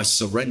you. I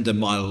surrender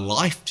my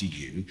life to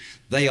you."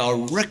 They are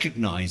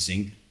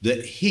recognizing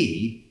that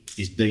he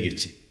is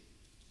deity,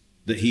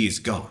 that he is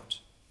God.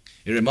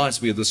 It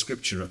reminds me of the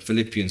scripture at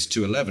Philippians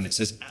 2:11. It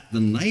says, "At the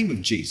name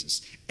of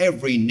Jesus,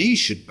 every knee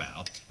should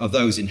bow, of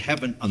those in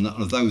heaven and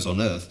of those on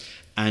earth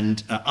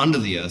and under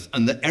the earth,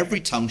 and that every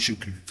tongue should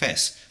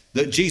confess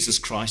that Jesus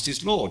Christ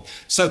is Lord."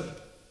 So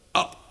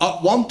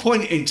at one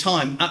point in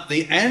time, at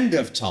the end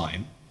of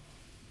time,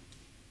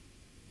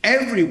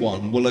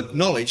 everyone will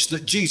acknowledge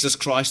that Jesus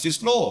Christ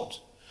is Lord.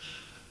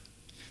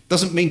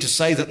 Doesn't mean to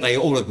say that they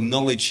all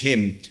acknowledge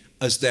him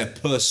as their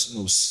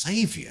personal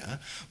saviour,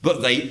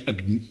 but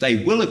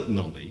they will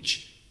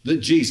acknowledge that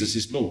Jesus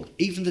is Lord.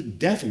 Even the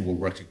devil will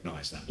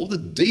recognise that, or the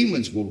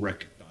demons will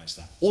recognise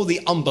that, or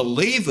the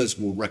unbelievers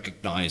will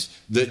recognise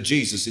that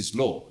Jesus is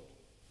Lord.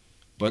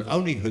 But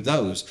only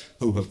those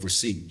who have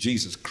received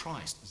Jesus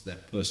Christ as their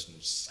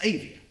personal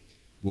saviour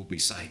will be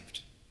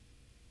saved.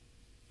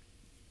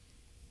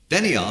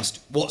 Then he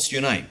asked, what's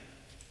your name?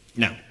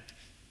 Now,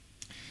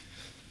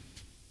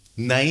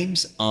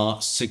 names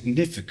are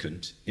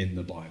significant in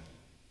the Bible.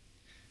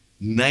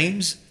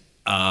 Names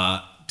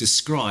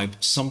describe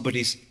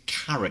somebody's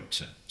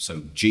character.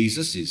 So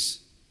Jesus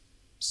is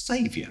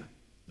Saviour,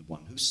 the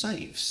one who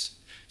saves.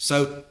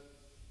 So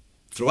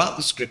throughout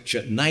the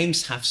scripture,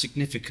 names have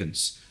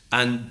significance.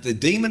 And the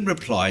demon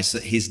replies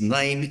that his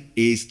name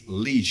is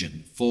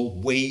Legion, for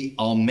we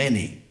are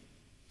many.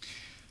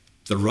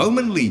 The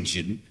Roman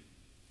legion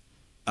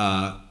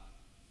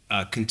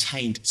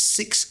contained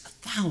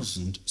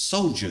 6,000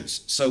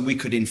 soldiers. So we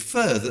could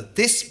infer that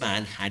this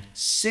man had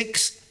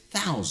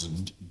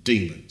 6,000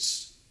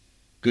 demons.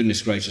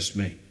 Goodness gracious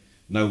me.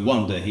 No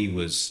wonder he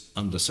was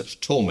under such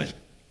torment.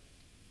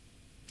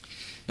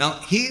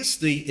 Now, here's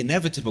the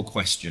inevitable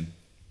question.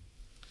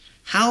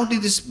 How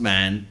did this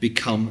man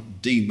become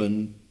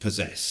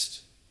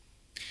demon-possessed?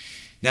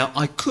 Now,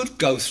 I could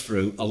go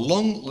through a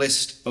long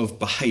list of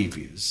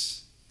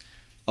behaviours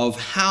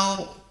of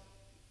how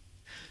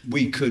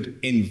we could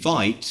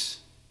invite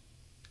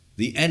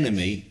the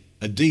enemy,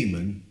 a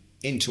demon,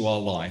 into our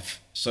life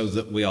so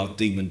that we are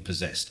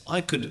demon-possessed.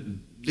 I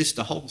could list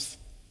a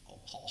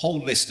whole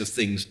list of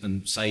things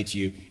and say to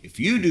you, if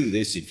you do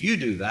this, if you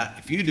do that,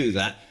 if you do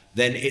that,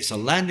 then it's a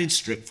landing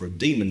strip for a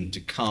demon to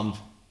come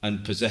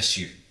and possess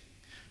you.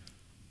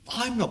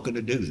 I'm not going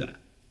to do that.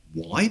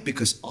 Why?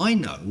 Because I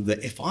know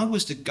that if I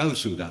was to go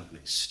through that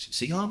list,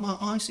 see, I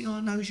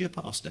know you're a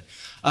pastor.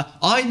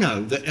 I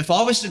know that if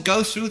I was to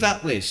go through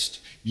that list,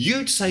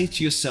 you'd say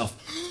to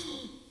yourself,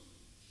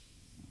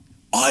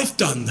 I've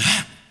done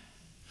that.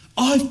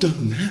 I've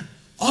done that.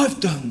 I've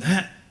done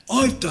that.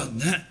 I've done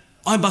that.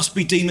 I must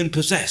be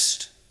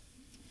demon-possessed.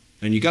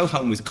 And you go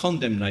home with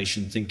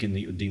condemnation thinking that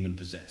you're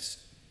demon-possessed.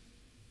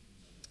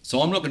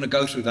 So I'm not going to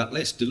go through that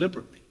list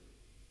deliberately.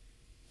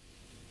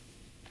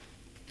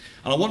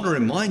 And I want to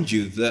remind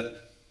you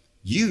that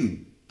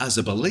you, as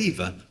a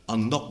believer, are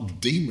not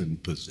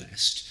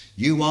demon-possessed.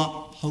 You are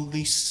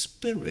Holy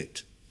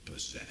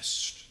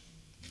Spirit-possessed.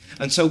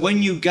 And so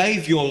when you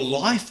gave your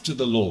life to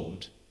the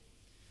Lord,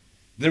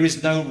 there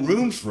is no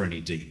room for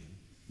any demon.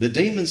 The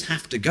demons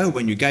have to go.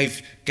 When you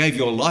gave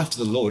your life to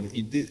the Lord,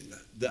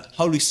 the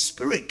Holy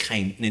Spirit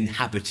came and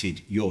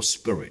inhabited your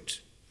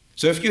spirit.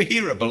 So if you're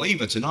here a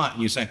believer tonight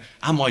and you say,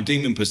 am I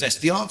demon-possessed?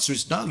 The answer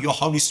is no, you're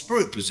Holy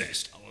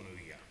Spirit-possessed.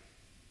 Hallelujah.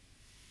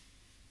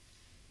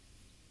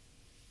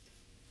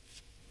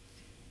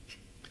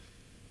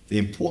 The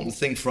important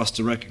thing for us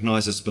to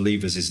recognize as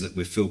believers is that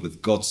we're filled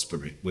with God's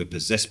Spirit. We're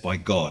possessed by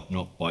God,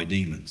 not by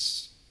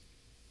demons.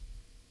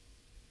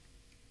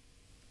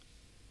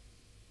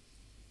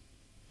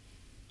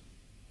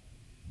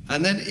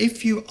 And then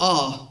if you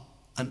are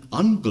an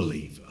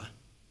unbeliever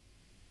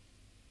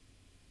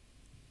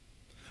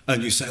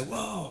and you say,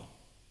 whoa,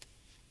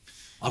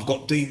 I've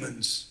got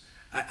demons.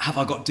 Have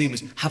I got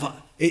demons?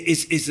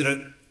 Is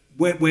there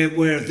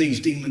where have these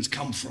demons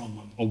come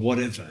from or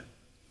whatever?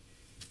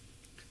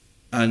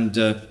 And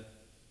I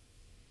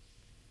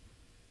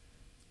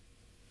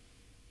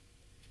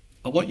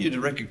want you to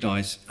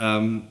recognize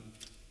that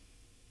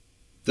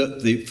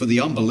for the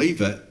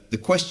unbeliever, the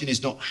question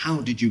is not how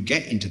did you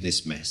get into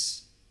this mess?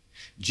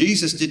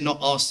 Jesus did not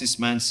ask this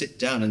man, sit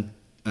down and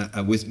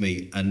with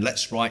me and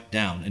let's write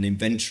down an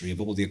inventory of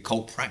all the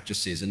occult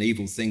practices and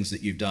evil things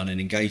that you've done and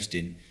engaged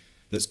in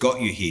that's got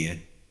you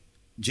here.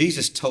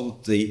 Jesus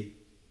told the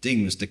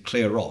demons to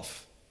clear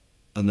off,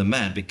 and the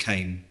man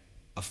became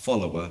a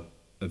follower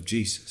of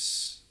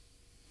Jesus.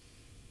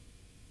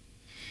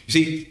 You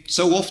see,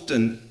 so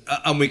often,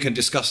 and we can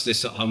discuss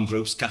this at home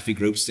groups, cafe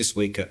groups this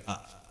week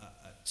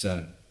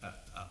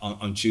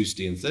on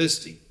Tuesday and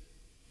Thursday.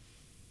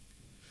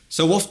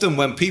 So often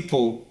when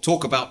people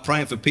talk about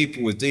praying for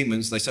people with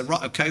demons, they say,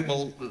 right, okay,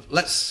 well,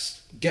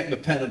 let's get the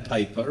pen and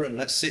paper and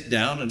let's sit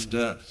down and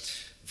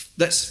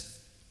let's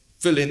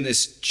fill in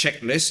this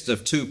checklist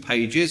of 2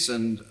 pages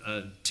and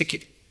tick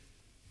it.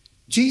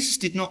 Jesus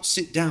did not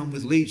sit down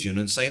with Legion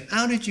and say,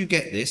 how did you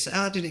get this?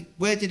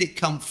 Where did it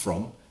come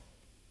from?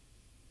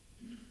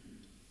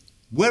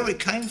 Where it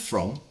came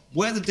from,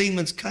 where the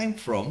demons came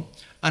from,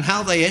 and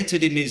how they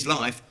entered in his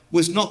life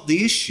was not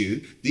the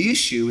issue. The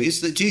issue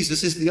is that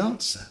Jesus is the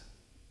answer.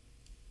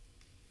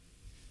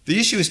 The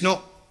issue is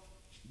not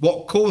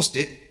what caused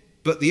it,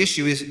 but the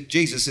issue is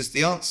Jesus is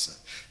the answer.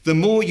 The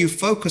more you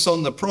focus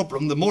on the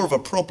problem, the more of a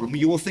problem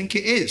you will think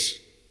it is.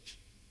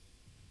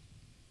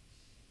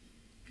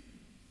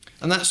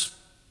 And that's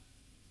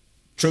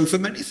true for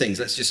many things.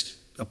 Let's just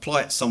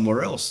apply it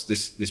somewhere else,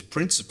 this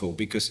principle,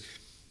 because,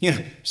 you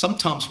know,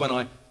 sometimes when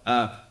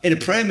in a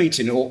prayer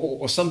meeting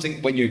or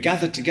something, when you're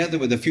gathered together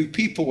with a few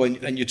people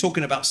and you're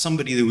talking about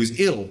somebody who is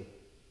ill,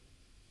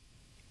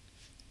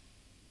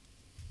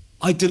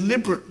 I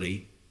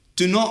deliberately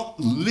do not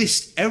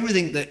list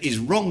everything that is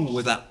wrong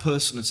with that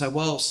person and say,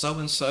 well,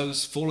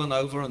 so-and-so's fallen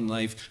over and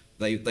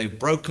they've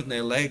broken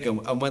their leg,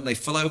 and when they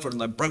fell over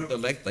and they broke their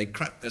leg, they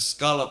cracked their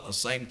skull at the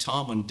same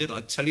time. And did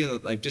I tell you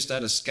that they've just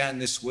had a scan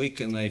this week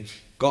and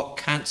they've got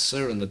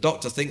cancer and the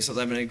doctor thinks that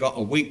they've only got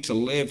a week to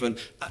live, and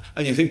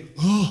you think,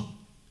 oh,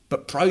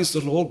 but praise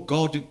the Lord,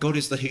 God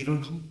is the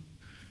healer.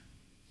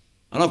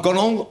 And I've gone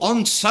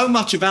on so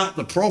much about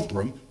the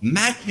problem,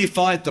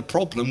 magnified the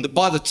problem, that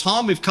by the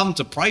time we've come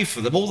to pray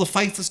for them, all the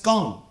faith has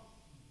gone.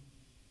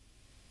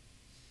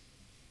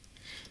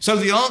 So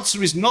the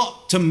answer is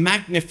not to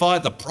magnify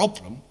the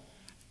problem.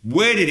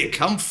 Where did it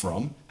come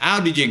from? How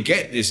did you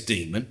get this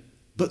demon?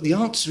 But the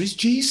answer is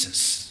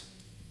Jesus.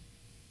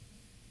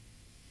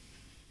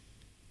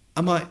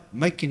 Am I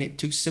making it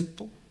too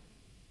simple?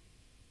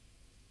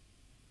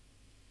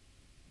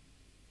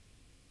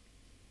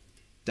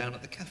 Down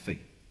at the cafe,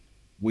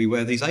 we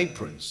wear these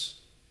aprons,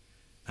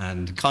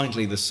 and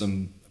kindly there's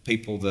some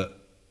people that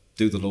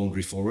do the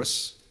laundry for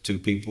us, 2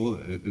 people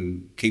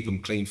who keep them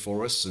clean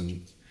for us,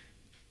 and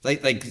they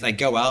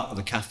go out of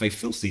the cafe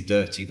filthy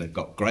dirty. They've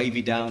got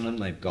gravy down them,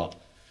 they've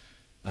got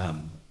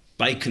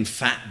bacon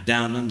fat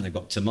down them, they've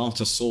got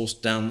tomato sauce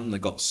down them,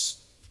 they've got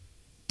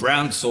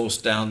brown sauce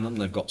down them,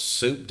 they've got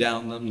soup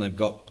down them, they've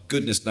got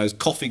goodness knows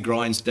coffee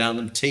grinds down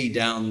them, tea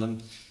down them,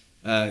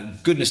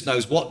 goodness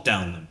knows what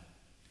down them.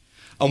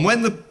 And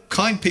when the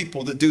kind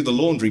people that do the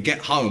laundry get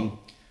home,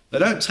 they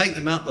don't take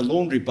them out the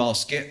laundry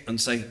basket and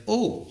say,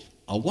 oh,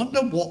 I wonder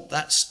what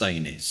that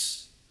stain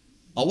is.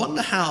 I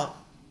wonder how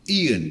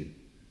Ian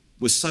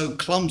was so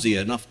clumsy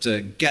enough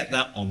to get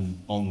that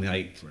on the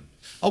apron.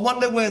 I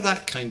wonder where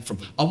that came from.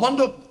 I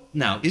wonder,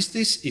 now, is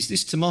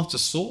this tomato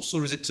sauce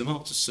or is it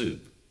tomato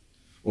soup?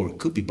 Or it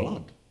could be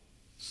blood.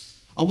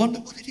 I wonder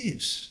what it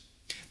is.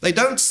 They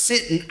don't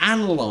sit and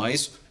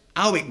analyse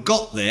how it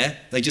got there.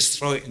 They just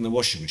throw it in the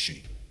washing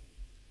machine.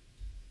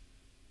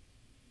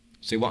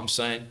 See what I'm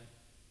saying?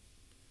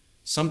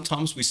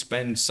 Sometimes we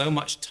spend so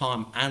much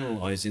time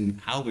analysing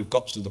how we've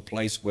got to the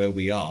place where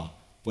we are,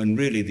 when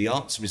really the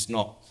answer is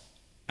not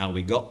how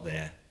we got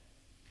there,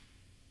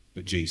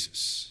 but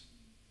Jesus.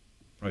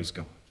 Praise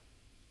God.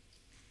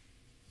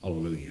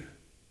 Hallelujah.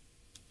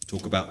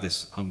 Talk about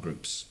this home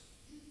groups.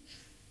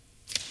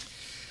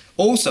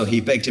 Also, he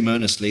begged him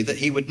earnestly that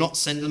he would not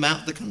send them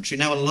out of the country.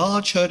 Now, a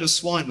large herd of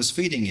swine was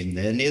feeding him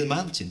there near the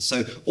mountain.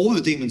 So all the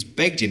demons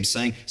begged him,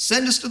 saying,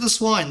 send us to the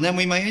swine, then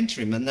we may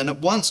enter him. And then at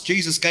once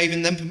Jesus gave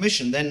him them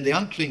permission. Then the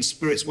unclean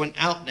spirits went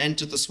out and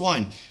entered the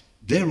swine.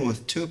 There were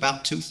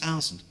about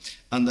 2,000.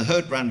 And the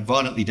herd ran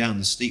violently down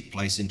the steep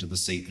place into the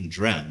sea and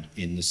drowned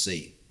in the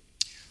sea.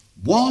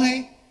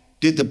 Why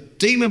did the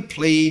demon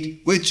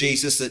plead with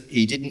Jesus that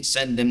he didn't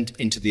send them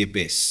into the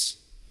abyss?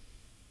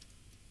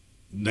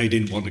 They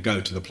didn't want to go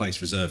to the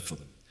place reserved for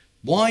them.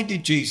 Why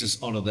did Jesus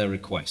honour their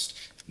request?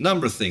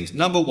 Number of things.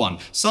 Number one,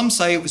 some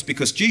say it was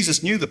because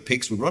Jesus knew the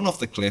pigs would run off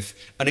the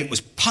cliff and it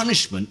was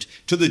punishment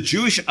to the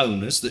Jewish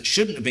owners that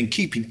shouldn't have been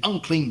keeping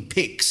unclean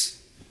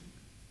pigs.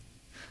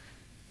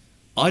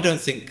 I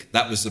don't think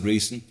that was the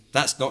reason.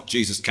 That's not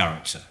Jesus'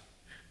 character.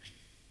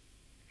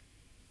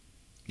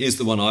 Here's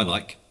the one I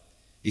like.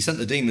 He sent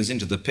the demons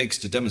into the pigs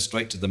to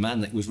demonstrate to the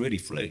man that he was really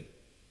free.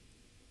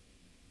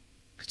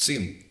 Could see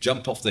him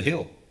jump off the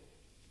hill.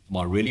 Am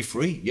I really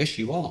free? Yes,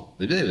 you are.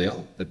 There they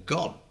are. They're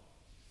gone.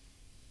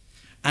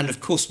 And of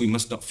course, we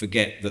must not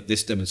forget that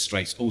this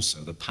demonstrates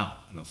also the power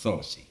and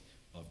authority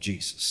of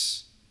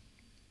Jesus.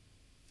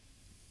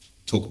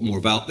 Talk more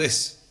about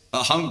this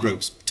at home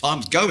groups.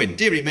 Time's going,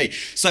 dearie me.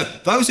 So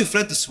those who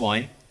fed the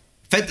swine,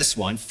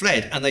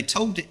 fled, and they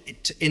told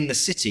it in the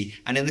city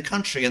and in the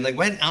country, and they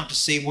went out to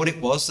see what it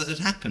was that had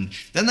happened.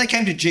 Then they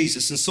came to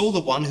Jesus and saw the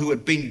one who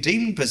had been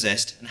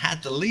demon-possessed and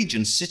had the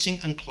legion sitting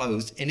and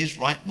clothed in his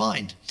right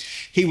mind.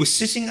 He was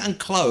sitting and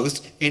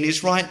clothed in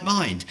his right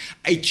mind.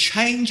 A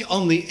change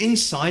on the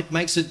inside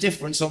makes a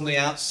difference on the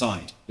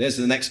outside. There's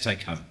the next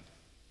take home.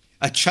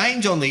 A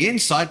change on the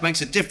inside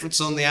makes a difference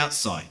on the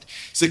outside.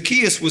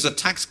 Zacchaeus was a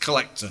tax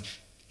collector.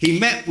 He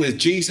met with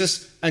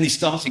Jesus and he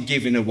started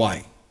giving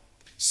away.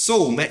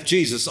 Saul met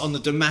Jesus on the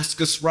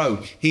Damascus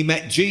road. He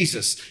met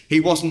Jesus. He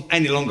wasn't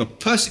any longer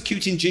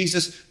persecuting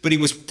Jesus, but he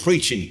was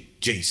preaching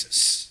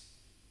Jesus.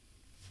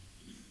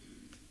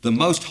 The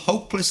most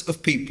hopeless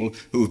of people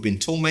who have been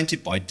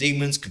tormented by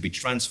demons can be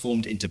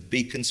transformed into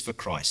beacons for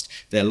Christ.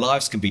 Their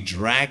lives can be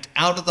dragged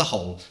out of the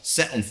hole,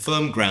 set on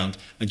firm ground,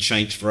 and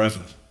changed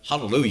forever.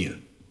 Hallelujah.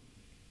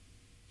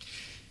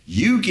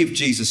 You give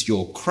Jesus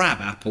your crab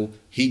apple,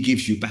 he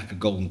gives you back a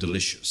golden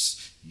delicious.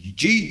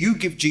 You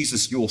give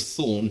Jesus your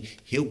thorn,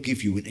 he'll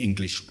give you an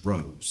English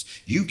rose.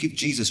 You give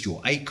Jesus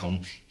your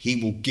acorn,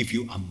 he will give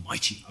you a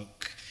mighty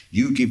oak.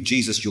 You give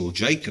Jesus your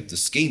Jacob, the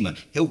schemer,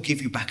 he'll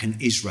give you back an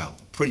Israel,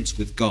 the prince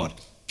with God.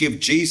 Give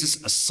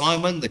Jesus a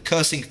Simon, the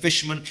cursing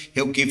fisherman,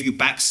 he'll give you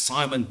back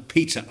Simon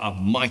Peter, a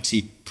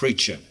mighty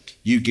preacher.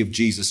 You give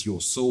Jesus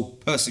your Saul,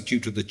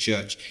 persecutor of the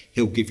church,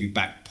 he'll give you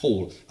back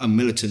Paul, a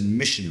militant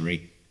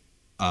missionary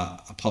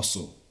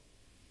apostle.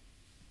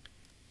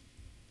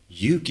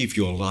 You give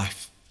your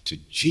life to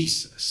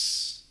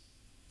Jesus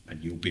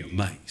and you'll be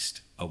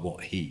amazed at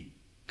what he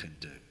can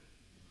do.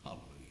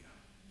 Hallelujah.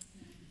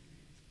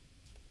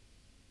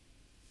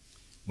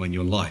 When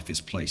your life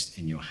is placed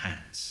in your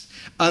hands.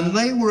 And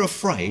they were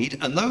afraid,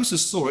 and those who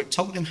saw it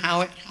told him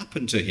how it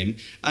happened to him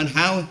and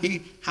who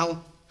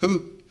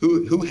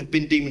had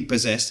been demon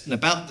possessed and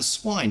about the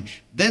swine.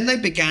 Then they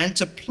began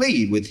to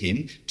plead with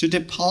him to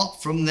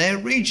depart from their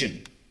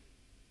region.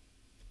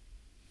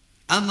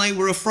 And they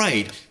were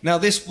afraid. Now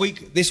this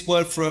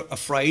word for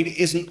afraid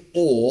isn't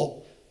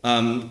awe,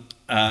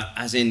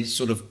 as in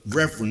sort of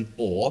reverent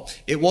awe.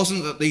 It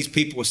wasn't that these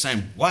people were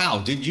saying,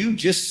 wow, did you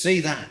just see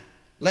that?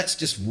 Let's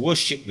just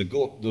worship the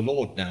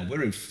Lord now.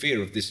 We're in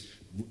fear of this,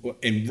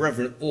 in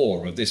reverent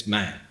awe of this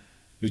man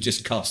who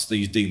just cast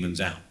these demons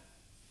out.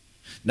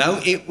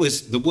 No, it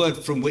was the word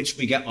from which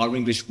we get our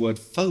English word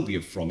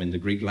phobia from in the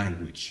Greek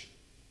language.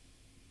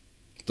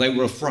 They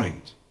were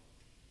afraid.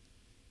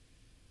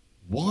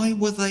 Why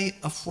were they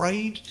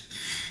afraid?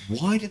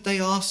 Why did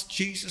they ask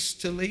Jesus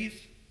to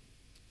leave?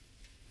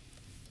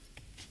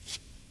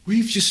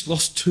 We've just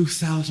lost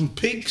 2,000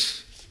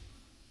 pigs.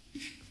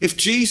 If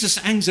Jesus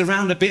hangs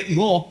around a bit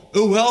more,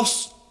 who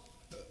else?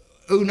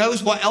 Who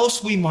knows what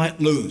else we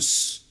might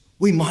lose?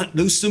 We might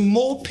lose some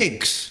more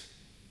pigs.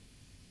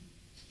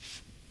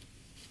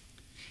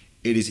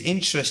 It is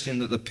interesting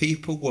that the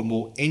people were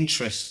more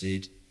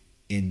interested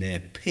in their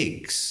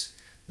pigs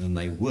than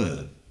they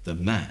were the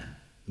man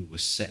who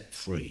was set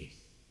free.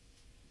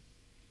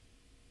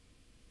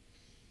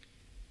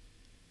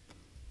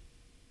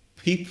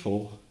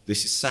 People,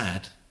 this is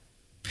sad,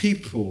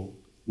 people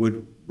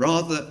would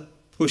rather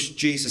push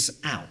Jesus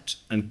out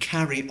and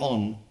carry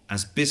on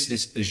as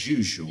business as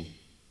usual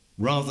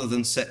rather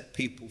than set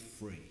people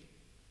free.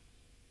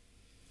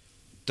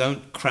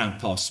 Don't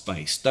cramp our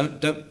space.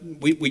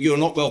 You're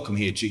not welcome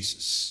here,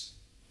 Jesus.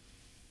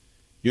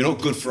 You're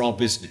not good for our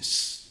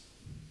business.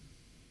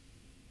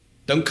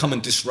 Don't come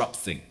and disrupt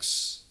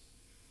things.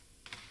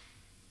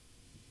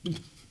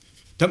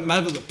 Don't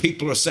matter that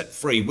people are set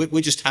free.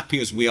 We're just happy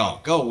as we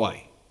are. Go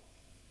away.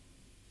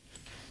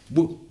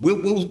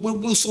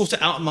 We'll sort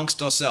it out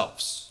amongst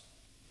ourselves.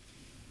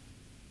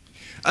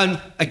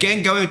 And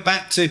again, going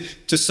back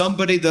to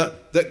somebody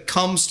that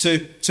comes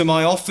to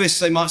my office,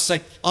 they might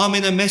say, I'm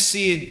in a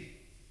messy,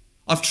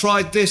 I've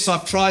tried this,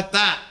 I've tried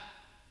that.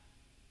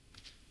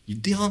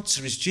 The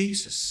answer is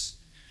Jesus.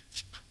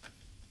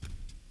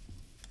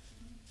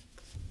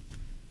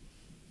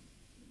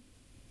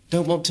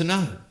 Don't want to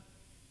know.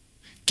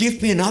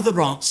 Give me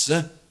another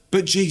answer,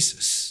 but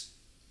Jesus.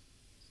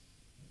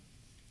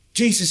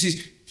 Jesus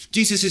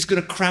is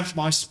going to cramp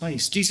my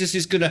space. Jesus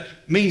is going to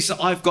means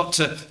that I've got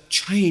to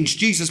change.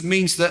 Jesus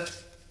means that,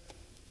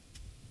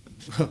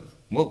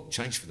 well,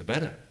 change for the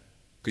better,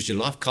 because your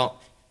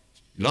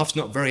life's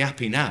not very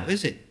happy now,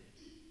 is it?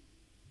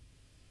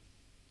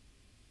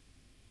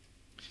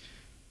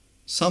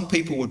 Some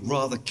people would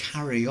rather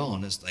carry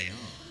on as they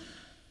are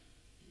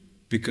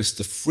because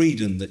the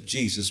freedom that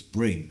Jesus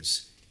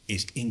brings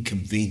is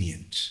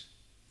inconvenient.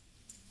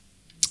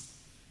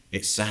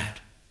 It's sad.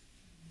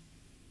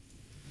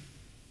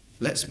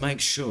 Let's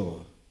make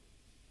sure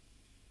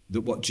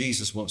that what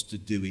Jesus wants to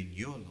do in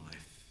your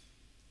life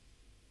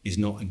is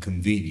not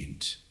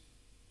inconvenient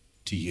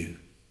to you,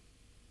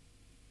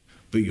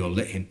 but you'll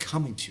let him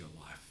come into your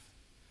life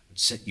and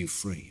set you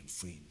free, and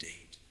free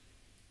indeed.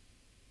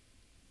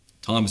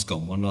 Time has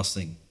gone. One last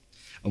thing.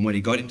 And when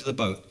he got into the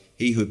boat,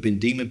 he who had been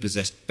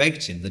demon-possessed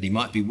begged him that he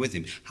might be with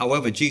him.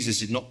 However, Jesus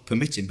did not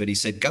permit him, but he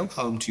said, go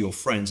home to your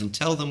friends and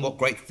tell them what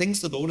great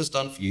things the Lord has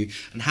done for you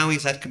and how he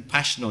has had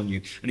compassion on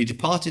you. And he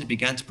departed and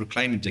began to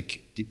proclaim in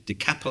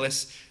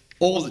Decapolis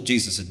all that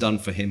Jesus had done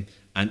for him,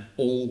 and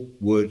all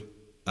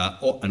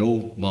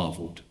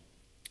marvelled.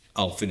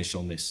 I'll finish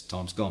on this.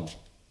 Time's gone.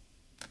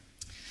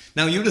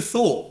 Now, you'd have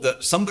thought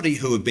that somebody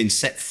who had been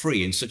set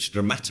free in such a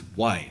dramatic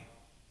way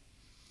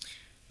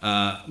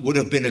would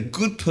have been a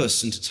good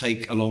person to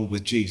take along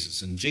with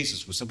Jesus. And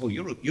Jesus would say, well,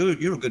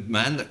 you're a good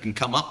man that can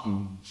come up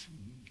and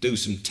do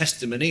some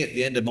testimony at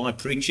the end of my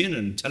preaching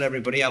and tell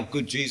everybody how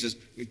good Jesus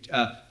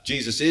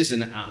is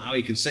and how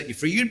he can set you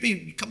free.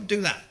 You come and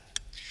do that.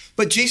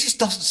 But Jesus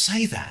doesn't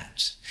say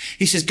that.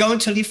 He says, go and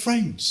tell your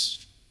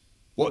friends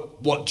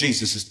what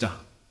Jesus has done,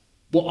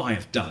 what I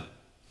have done.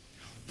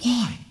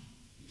 Why?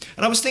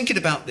 And I was thinking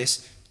about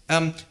this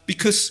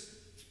because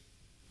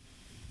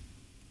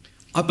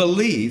I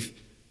believe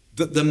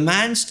that the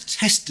man's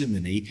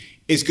testimony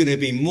is going to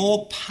be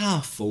more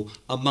powerful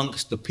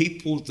amongst the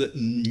people that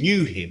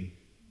knew him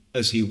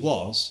as he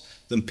was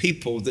than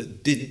people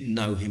that didn't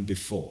know him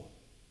before.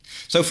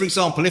 So, for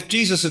example, if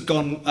Jesus had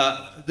gone,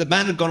 the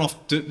man had gone off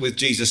with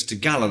Jesus to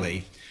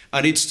Galilee,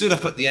 and he'd stood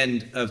up at the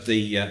end of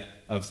the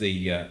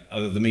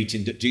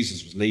meeting that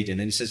Jesus was leading,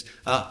 and he says,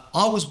 "I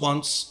was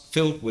once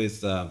filled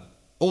with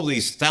all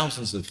these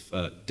thousands of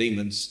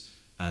demons,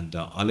 and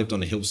I lived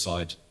on a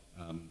hillside."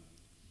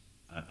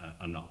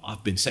 and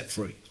I've been set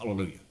free.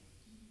 Hallelujah.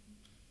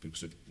 People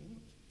said, well,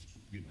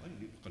 you know,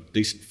 you're a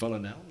decent fella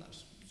now.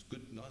 That's a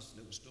good, nice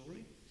little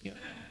story. Yeah.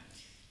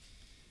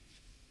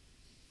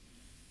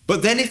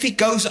 But then if he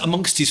goes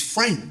amongst his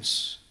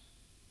friends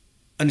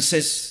and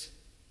says,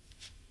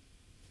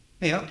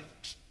 hey up,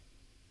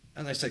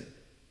 and they say,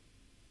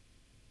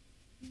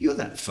 you're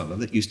that fella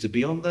that used to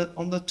be on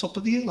the top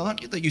of the hill,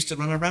 aren't you? That used to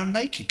run around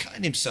naked,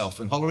 cutting himself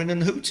and hollering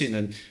and hooting,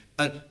 and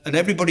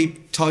everybody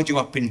tied you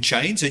up in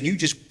chains, and you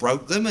just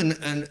broke them,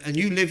 and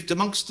you lived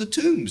amongst the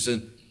tombs.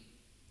 And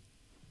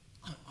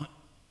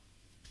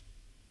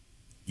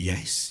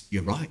yes,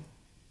 you're right.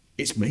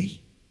 It's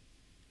me.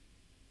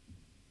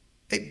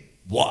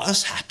 What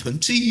has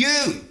happened to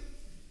you?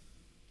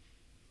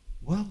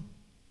 Well,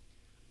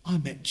 I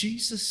met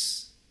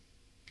Jesus,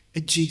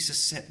 and Jesus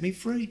set me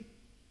free.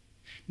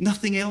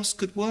 Nothing else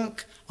could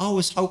work. I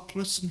was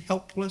hopeless and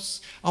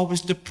helpless. I was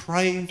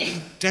depraved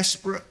and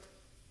desperate.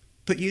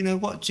 But you know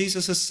what?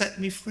 Jesus has set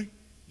me free.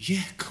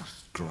 Yeah, God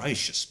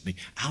gracious me.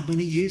 How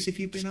many years have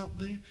you been up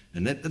there?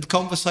 And then the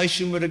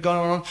conversation would have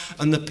gone on,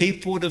 and the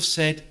people would have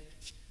said,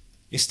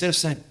 instead of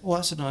saying, oh,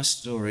 that's a nice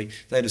story,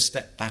 they'd have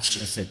stepped back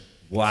and said,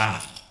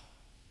 wow.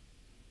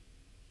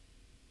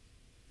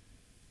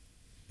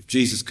 If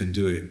Jesus can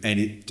do it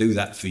and do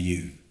that for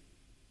you,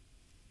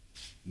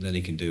 then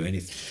he can do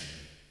anything.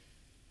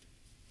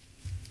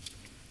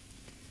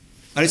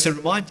 And it's a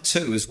reminder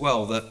too as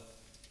well that,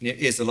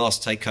 here's the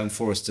last take home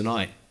for us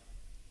tonight,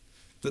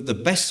 that the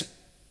best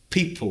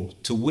people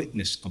to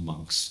witness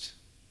amongst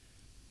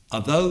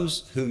are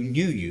those who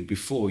knew you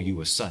before you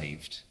were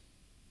saved,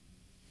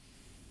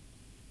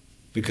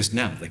 because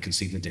now they can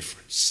see the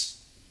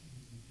difference.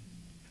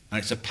 And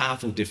it's a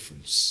powerful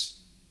difference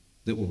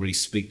that will really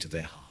speak to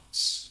their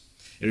hearts.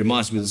 It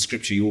reminds me of the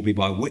scripture, you will be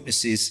my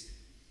witnesses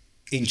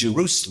in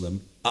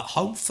Jerusalem, at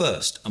home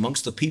first,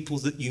 amongst the people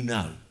that you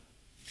know.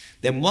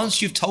 Then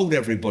once you've told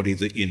everybody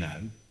that you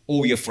know,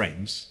 all your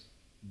friends,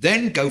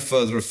 then go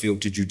further afield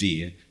to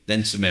Judea,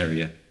 then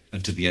Samaria,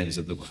 and to the ends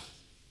of the world.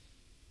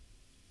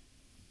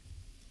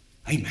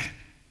 Amen.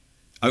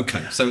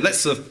 Okay, so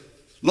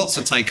lots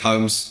of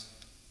take-homes.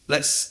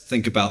 Let's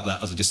think about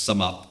that as I just sum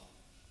up.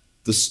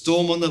 The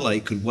storm on the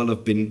lake could well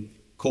have been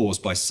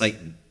caused by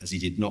Satan, as he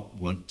did not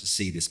want to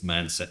see this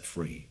man set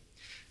free.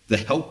 The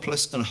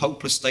helpless and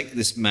hopeless state of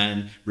this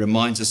man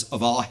reminds us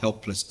of our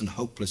helpless and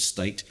hopeless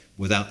state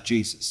without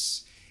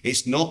Jesus.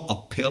 It's not a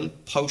pill,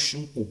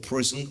 potion, or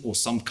prison, or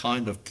some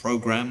kind of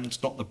program.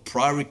 It's not the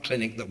priory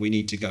clinic that we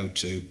need to go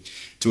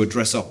to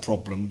address our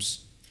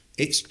problems.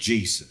 It's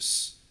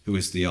Jesus who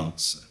is the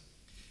answer.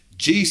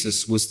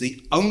 Jesus was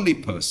the only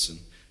person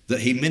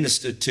that he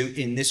ministered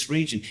to in this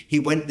region. He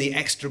went the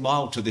extra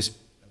mile for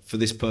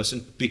this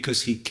person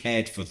because he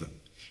cared for them.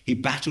 He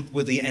battled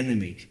with the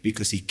enemy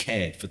because he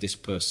cared for this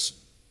person.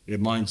 It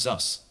reminds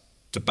us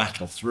to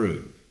battle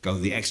through, go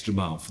the extra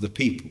mile for the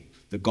people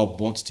that God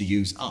wants to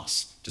use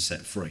us to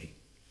set free.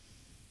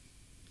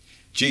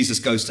 Jesus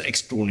goes to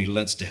extraordinary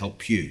lengths to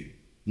help you.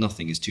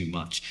 Nothing is too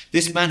much.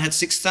 This man had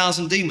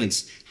 6,000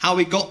 demons. How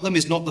he got them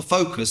is not the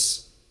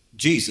focus.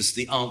 Jesus,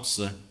 the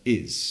answer,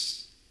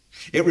 is.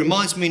 It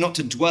reminds me not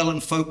to dwell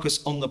and focus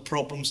on the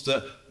problems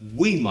that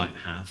we might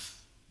have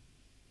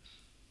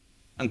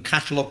and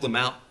catalogue them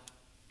out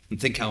and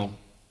think how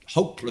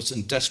hopeless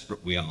and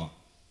desperate we are,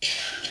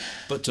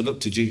 but to look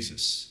to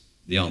Jesus,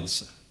 the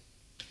answer.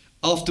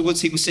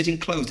 Afterwards, he was sitting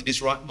clothed in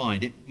his right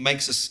mind. It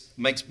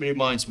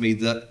reminds me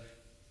that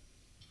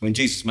when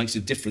Jesus makes a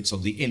difference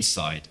on the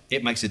inside,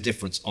 it makes a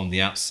difference on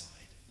the outside.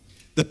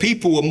 The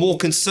people were more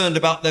concerned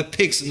about their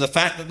pigs than the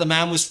fact that the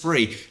man was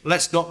free.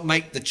 Let's not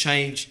make the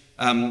change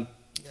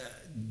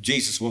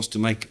Jesus wants to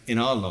make in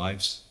our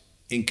lives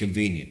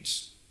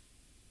inconvenience.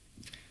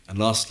 And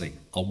lastly,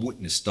 our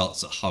witness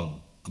starts at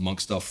home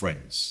amongst our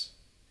friends.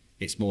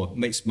 It's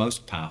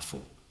most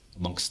powerful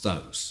amongst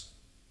those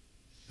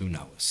who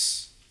know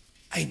us.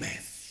 Amen.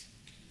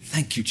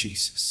 Thank you,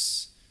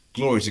 Jesus.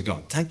 Glory to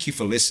God. Thank you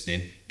for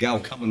listening. Gal,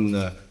 come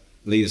and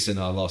lead us in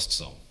our last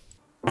song.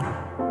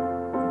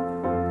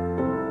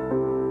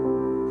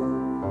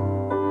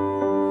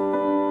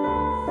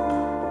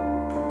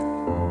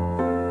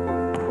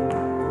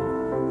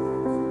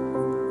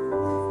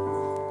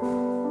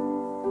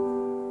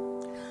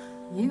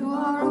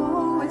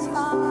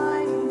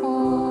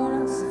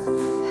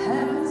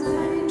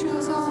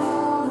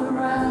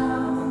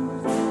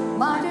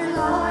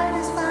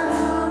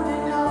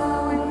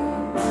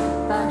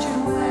 That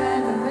you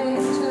wear the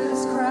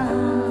victor's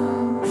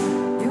crown.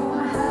 You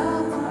are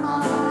help from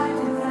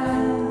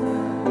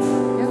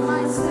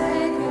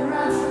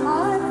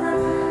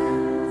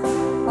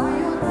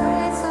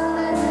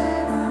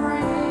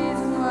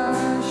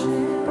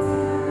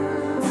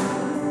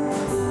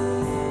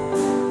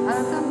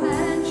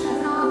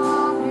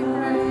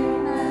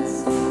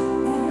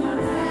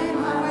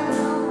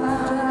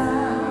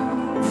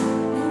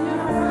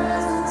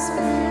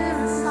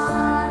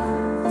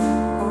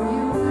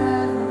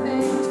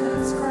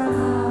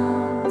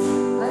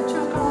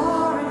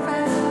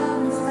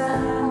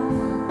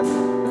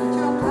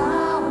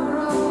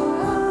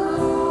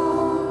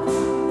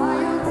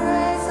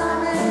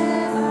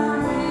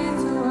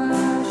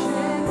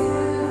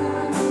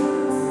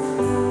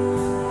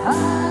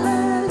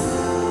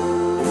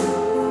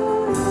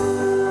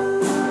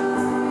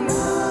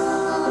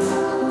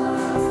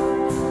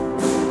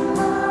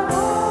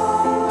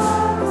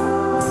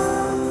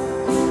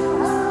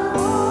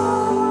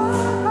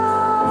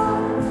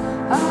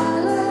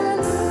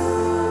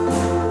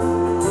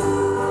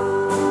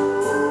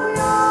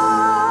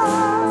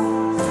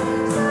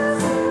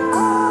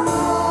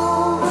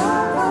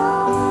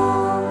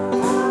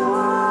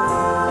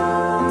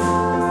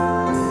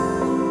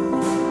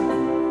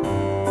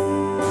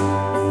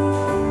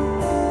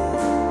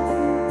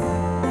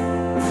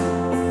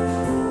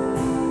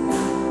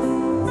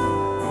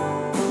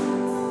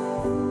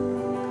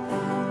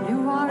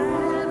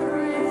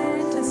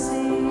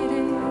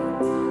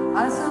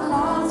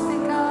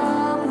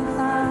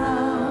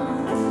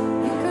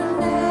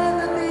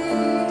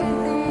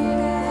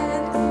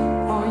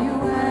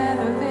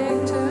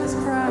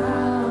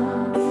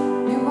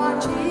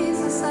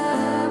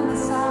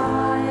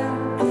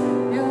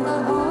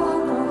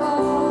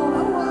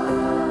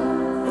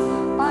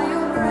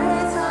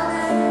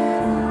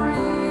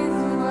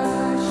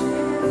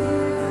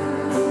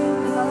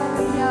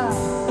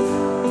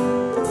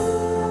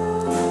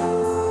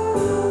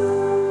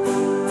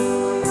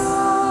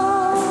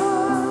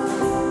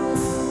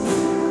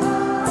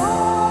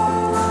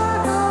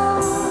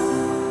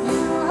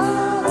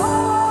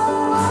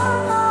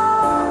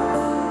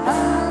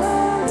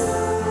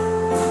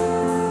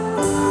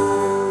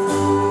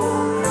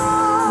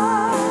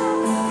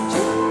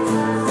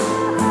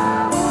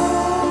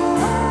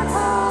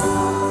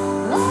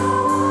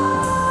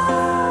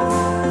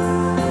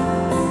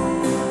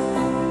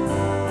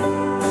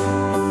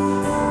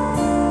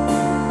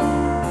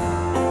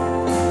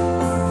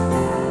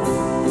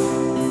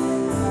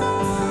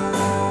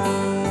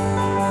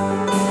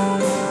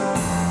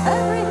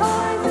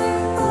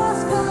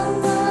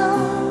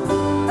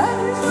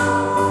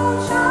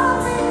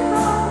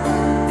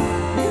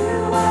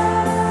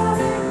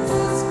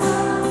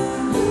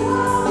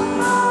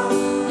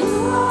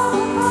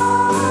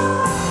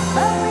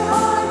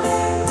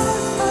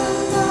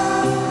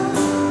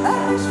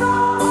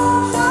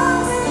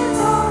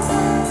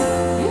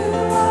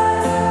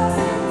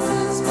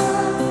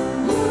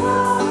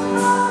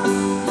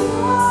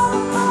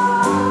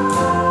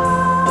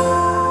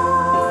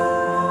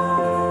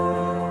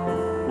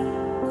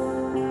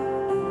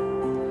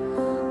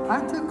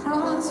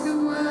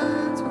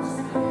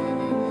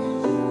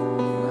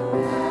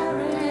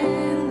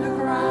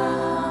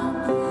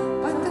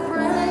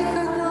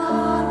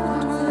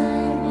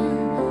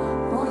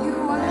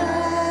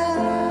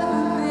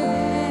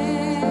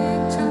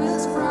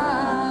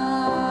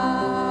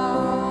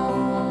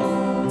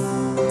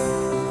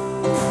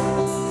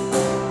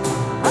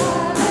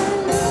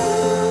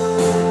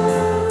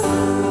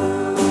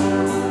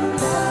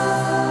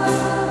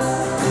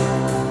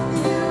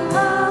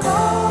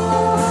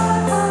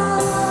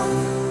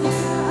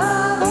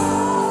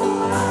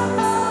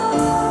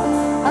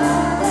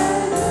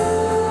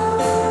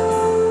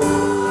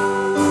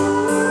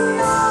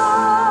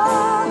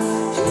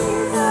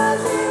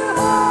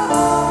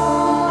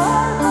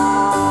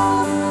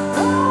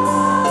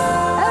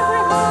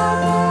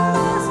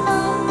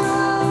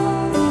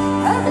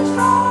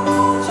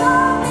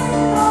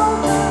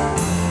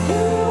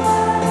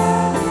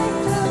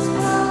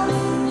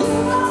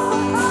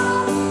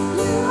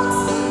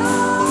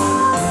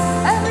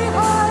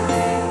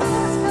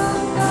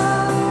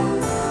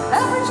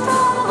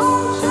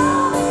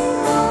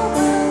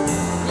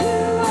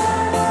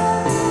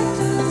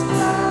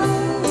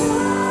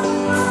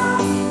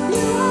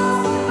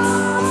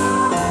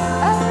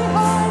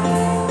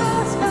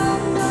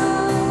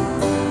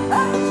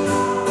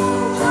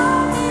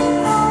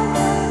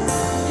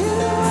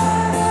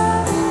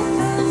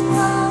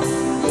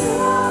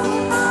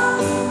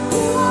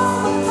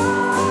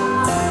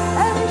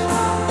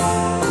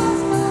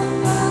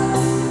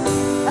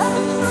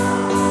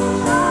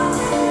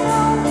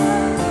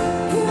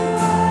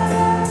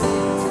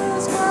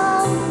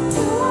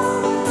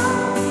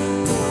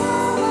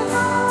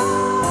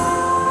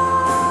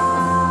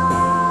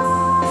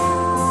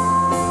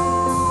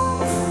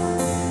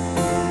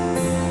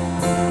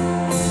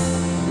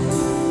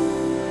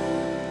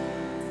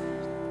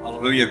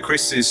Hallelujah.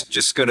 Chris is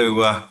just going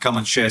to come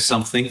and share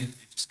something.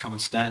 Just come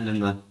and stand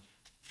and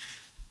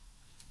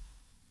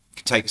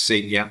take a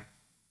seat, yeah.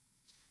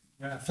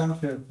 Yeah,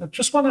 thank you. I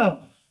just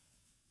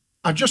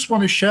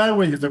want to share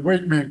with you the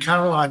week me and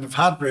Caroline have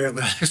had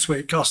really this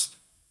week, because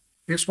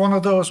it's one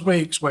of those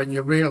weeks when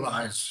you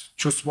realise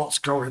just what's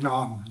going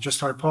on,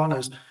 just how important it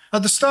is.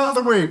 At the start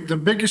of the week, the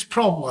biggest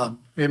problem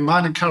in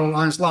mine and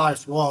Caroline's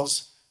life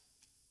was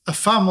a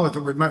family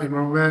that we met in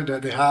Romania.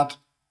 They had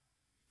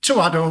 2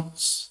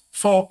 adults,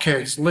 4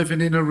 kids living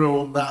in a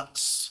room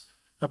that's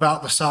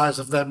about the size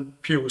of them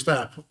pews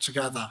there put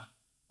together,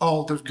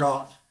 all they've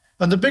got.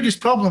 And the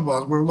biggest problem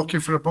was we were looking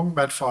for a bunk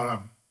bed for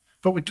them.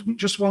 But we didn't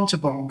just want a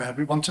bunk bed,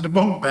 we wanted a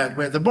bunk bed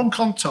with a bunk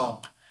on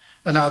top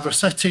and either a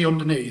settee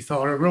underneath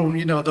or a room,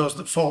 you know, those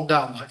that fall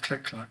down like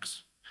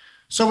click-clacks.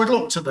 So we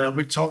looked at them,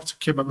 we talked to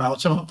Kim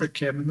about them, they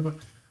came and they were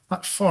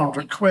like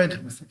 400 quid.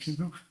 And we're thinking,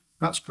 oh,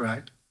 that's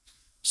great.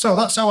 So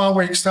that's how our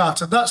week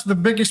started. That's the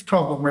biggest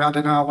problem we had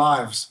in our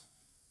lives.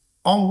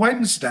 On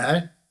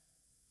Wednesday,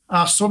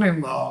 our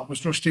son-in-law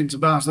was rushed into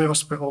Barnsley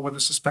Hospital with a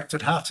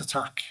suspected heart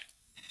attack.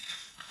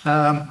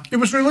 He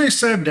was released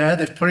same day.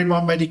 They've put him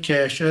on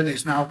medication.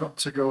 He's now got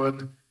to go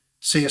and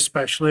see a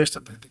specialist. I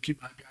think he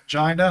might be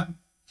angina.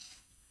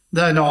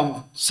 Then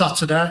on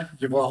Saturday,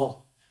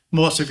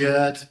 most of you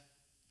heard,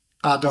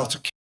 our daughter,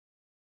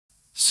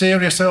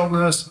 serious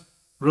illness,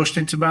 rushed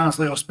into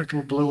Barnsley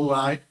Hospital, blue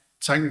light,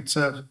 taken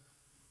to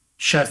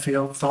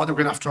Sheffield, thought they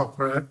were going to have to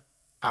operate.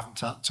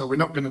 Haven't had, so we're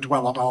not going to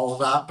dwell on all of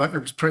that, but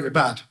it was pretty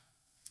bad.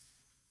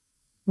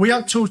 We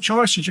had 2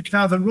 choices. You can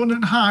either run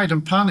and hide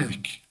and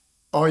panic,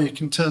 or you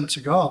can turn to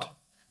God.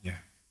 Yeah.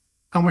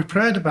 And we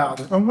prayed about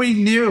it. And we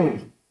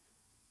knew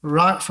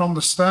right from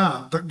the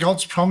start that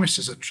God's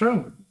promises are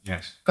true.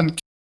 Yes. And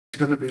it's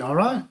going to be all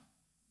right.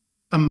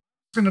 And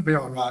it's going to be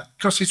all right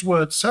because his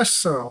word says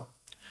so.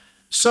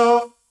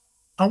 So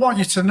I want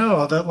you to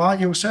know that, like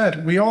you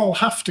said, we all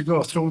have to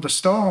go through the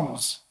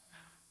storms.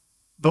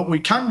 But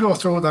we can go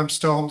through them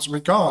storms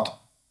with God.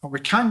 And we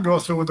can go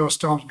through those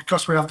storms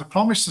because we have the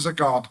promises of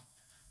God.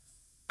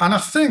 And I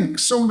think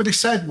somebody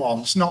said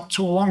once, not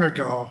too long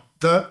ago,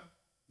 that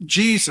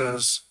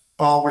Jesus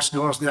always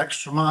goes the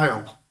extra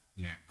mile.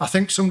 Yeah. I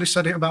think somebody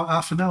said it about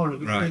half an hour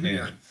ago. Right,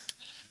 yeah.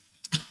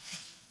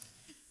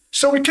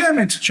 So we came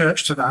into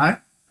church tonight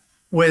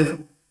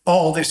with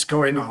all this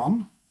going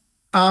on.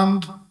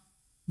 And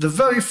the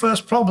very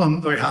first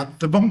problem that we had,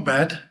 the bunk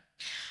bed,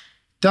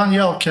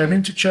 Danielle came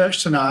into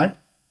church tonight,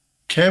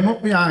 came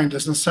up behind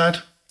us and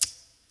said,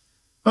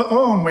 at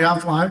home we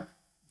have like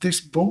this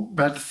bunk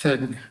bed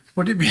thing.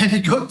 Would it be any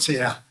good to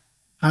you?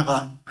 I'm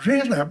like,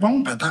 really, a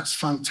bunk bed? That's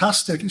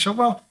fantastic. And she said,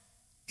 well,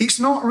 it's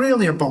not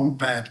really a bunk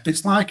bed.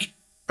 It's like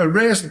a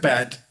raised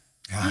bed,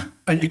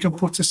 and you can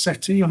put a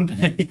settee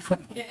underneath.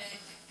 Yeah.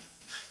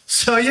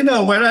 So, you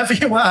know, wherever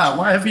you are,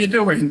 whatever you're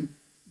doing,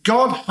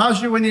 God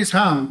has you in his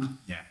hand,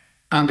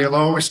 and he'll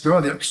always go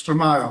the extra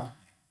mile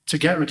to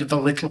get rid of the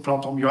little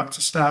problem you had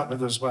to start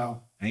with as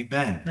well.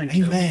 Amen.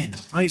 Amen.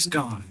 Praise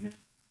God.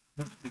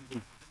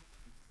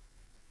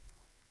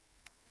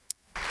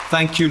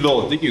 Thank you,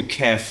 Lord, that you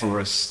care for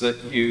us,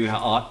 that you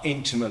are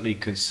intimately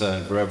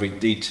concerned for every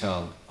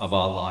detail of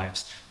our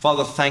lives.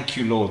 Father, thank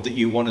you, Lord, that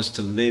you want us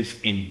to live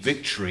in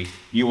victory.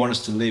 You want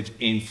us to live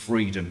in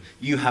freedom.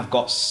 You have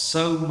got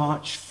so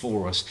much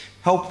for us.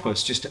 Help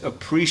us just to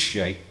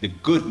appreciate the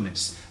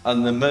goodness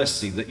and the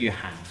mercy that you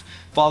have.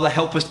 Father,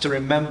 help us to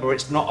remember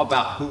it's not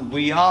about who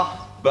we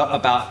are, but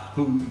about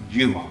who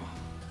you are.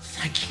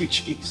 Thank you,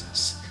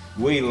 Jesus.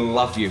 We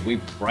love you. We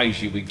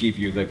praise you. We give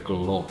you the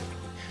glory.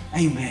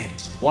 Amen.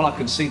 Well, I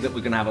can see that we're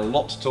going to have a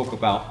lot to talk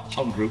about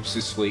home groups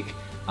this week.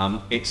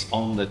 It's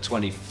on the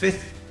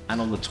 25th and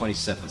on the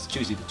 27th,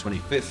 Tuesday the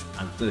 25th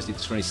and Thursday the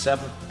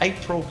 27th,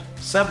 April,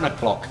 7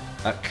 o'clock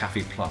at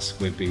Cafe Plus.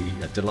 We'd be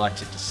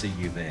delighted to see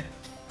you there.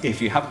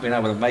 If you haven't been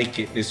able to make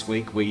it this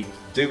week, we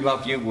do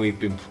love you. We've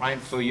been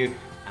praying for you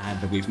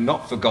and we've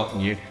not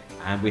forgotten you.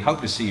 And we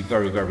hope to see you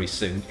very, very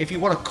soon. If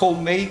you want to call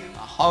me at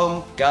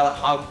home, go at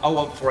home,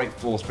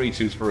 01484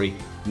 323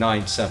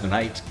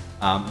 978.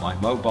 My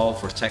mobile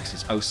for a text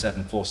is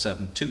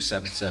 0747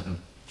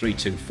 277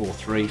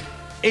 3243.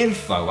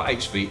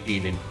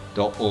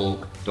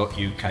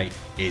 info@hvelim.org.uk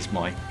is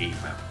my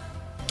email.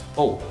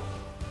 Oh,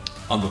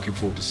 I'm looking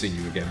forward to seeing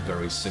you again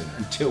very soon.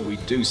 Until we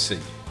do see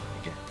you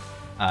again,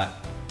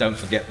 don't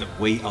forget that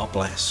we are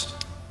blessed,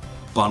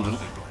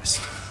 abundantly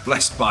blessed,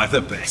 blessed by the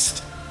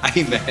best.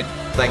 Amen.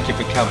 Thank you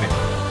for coming.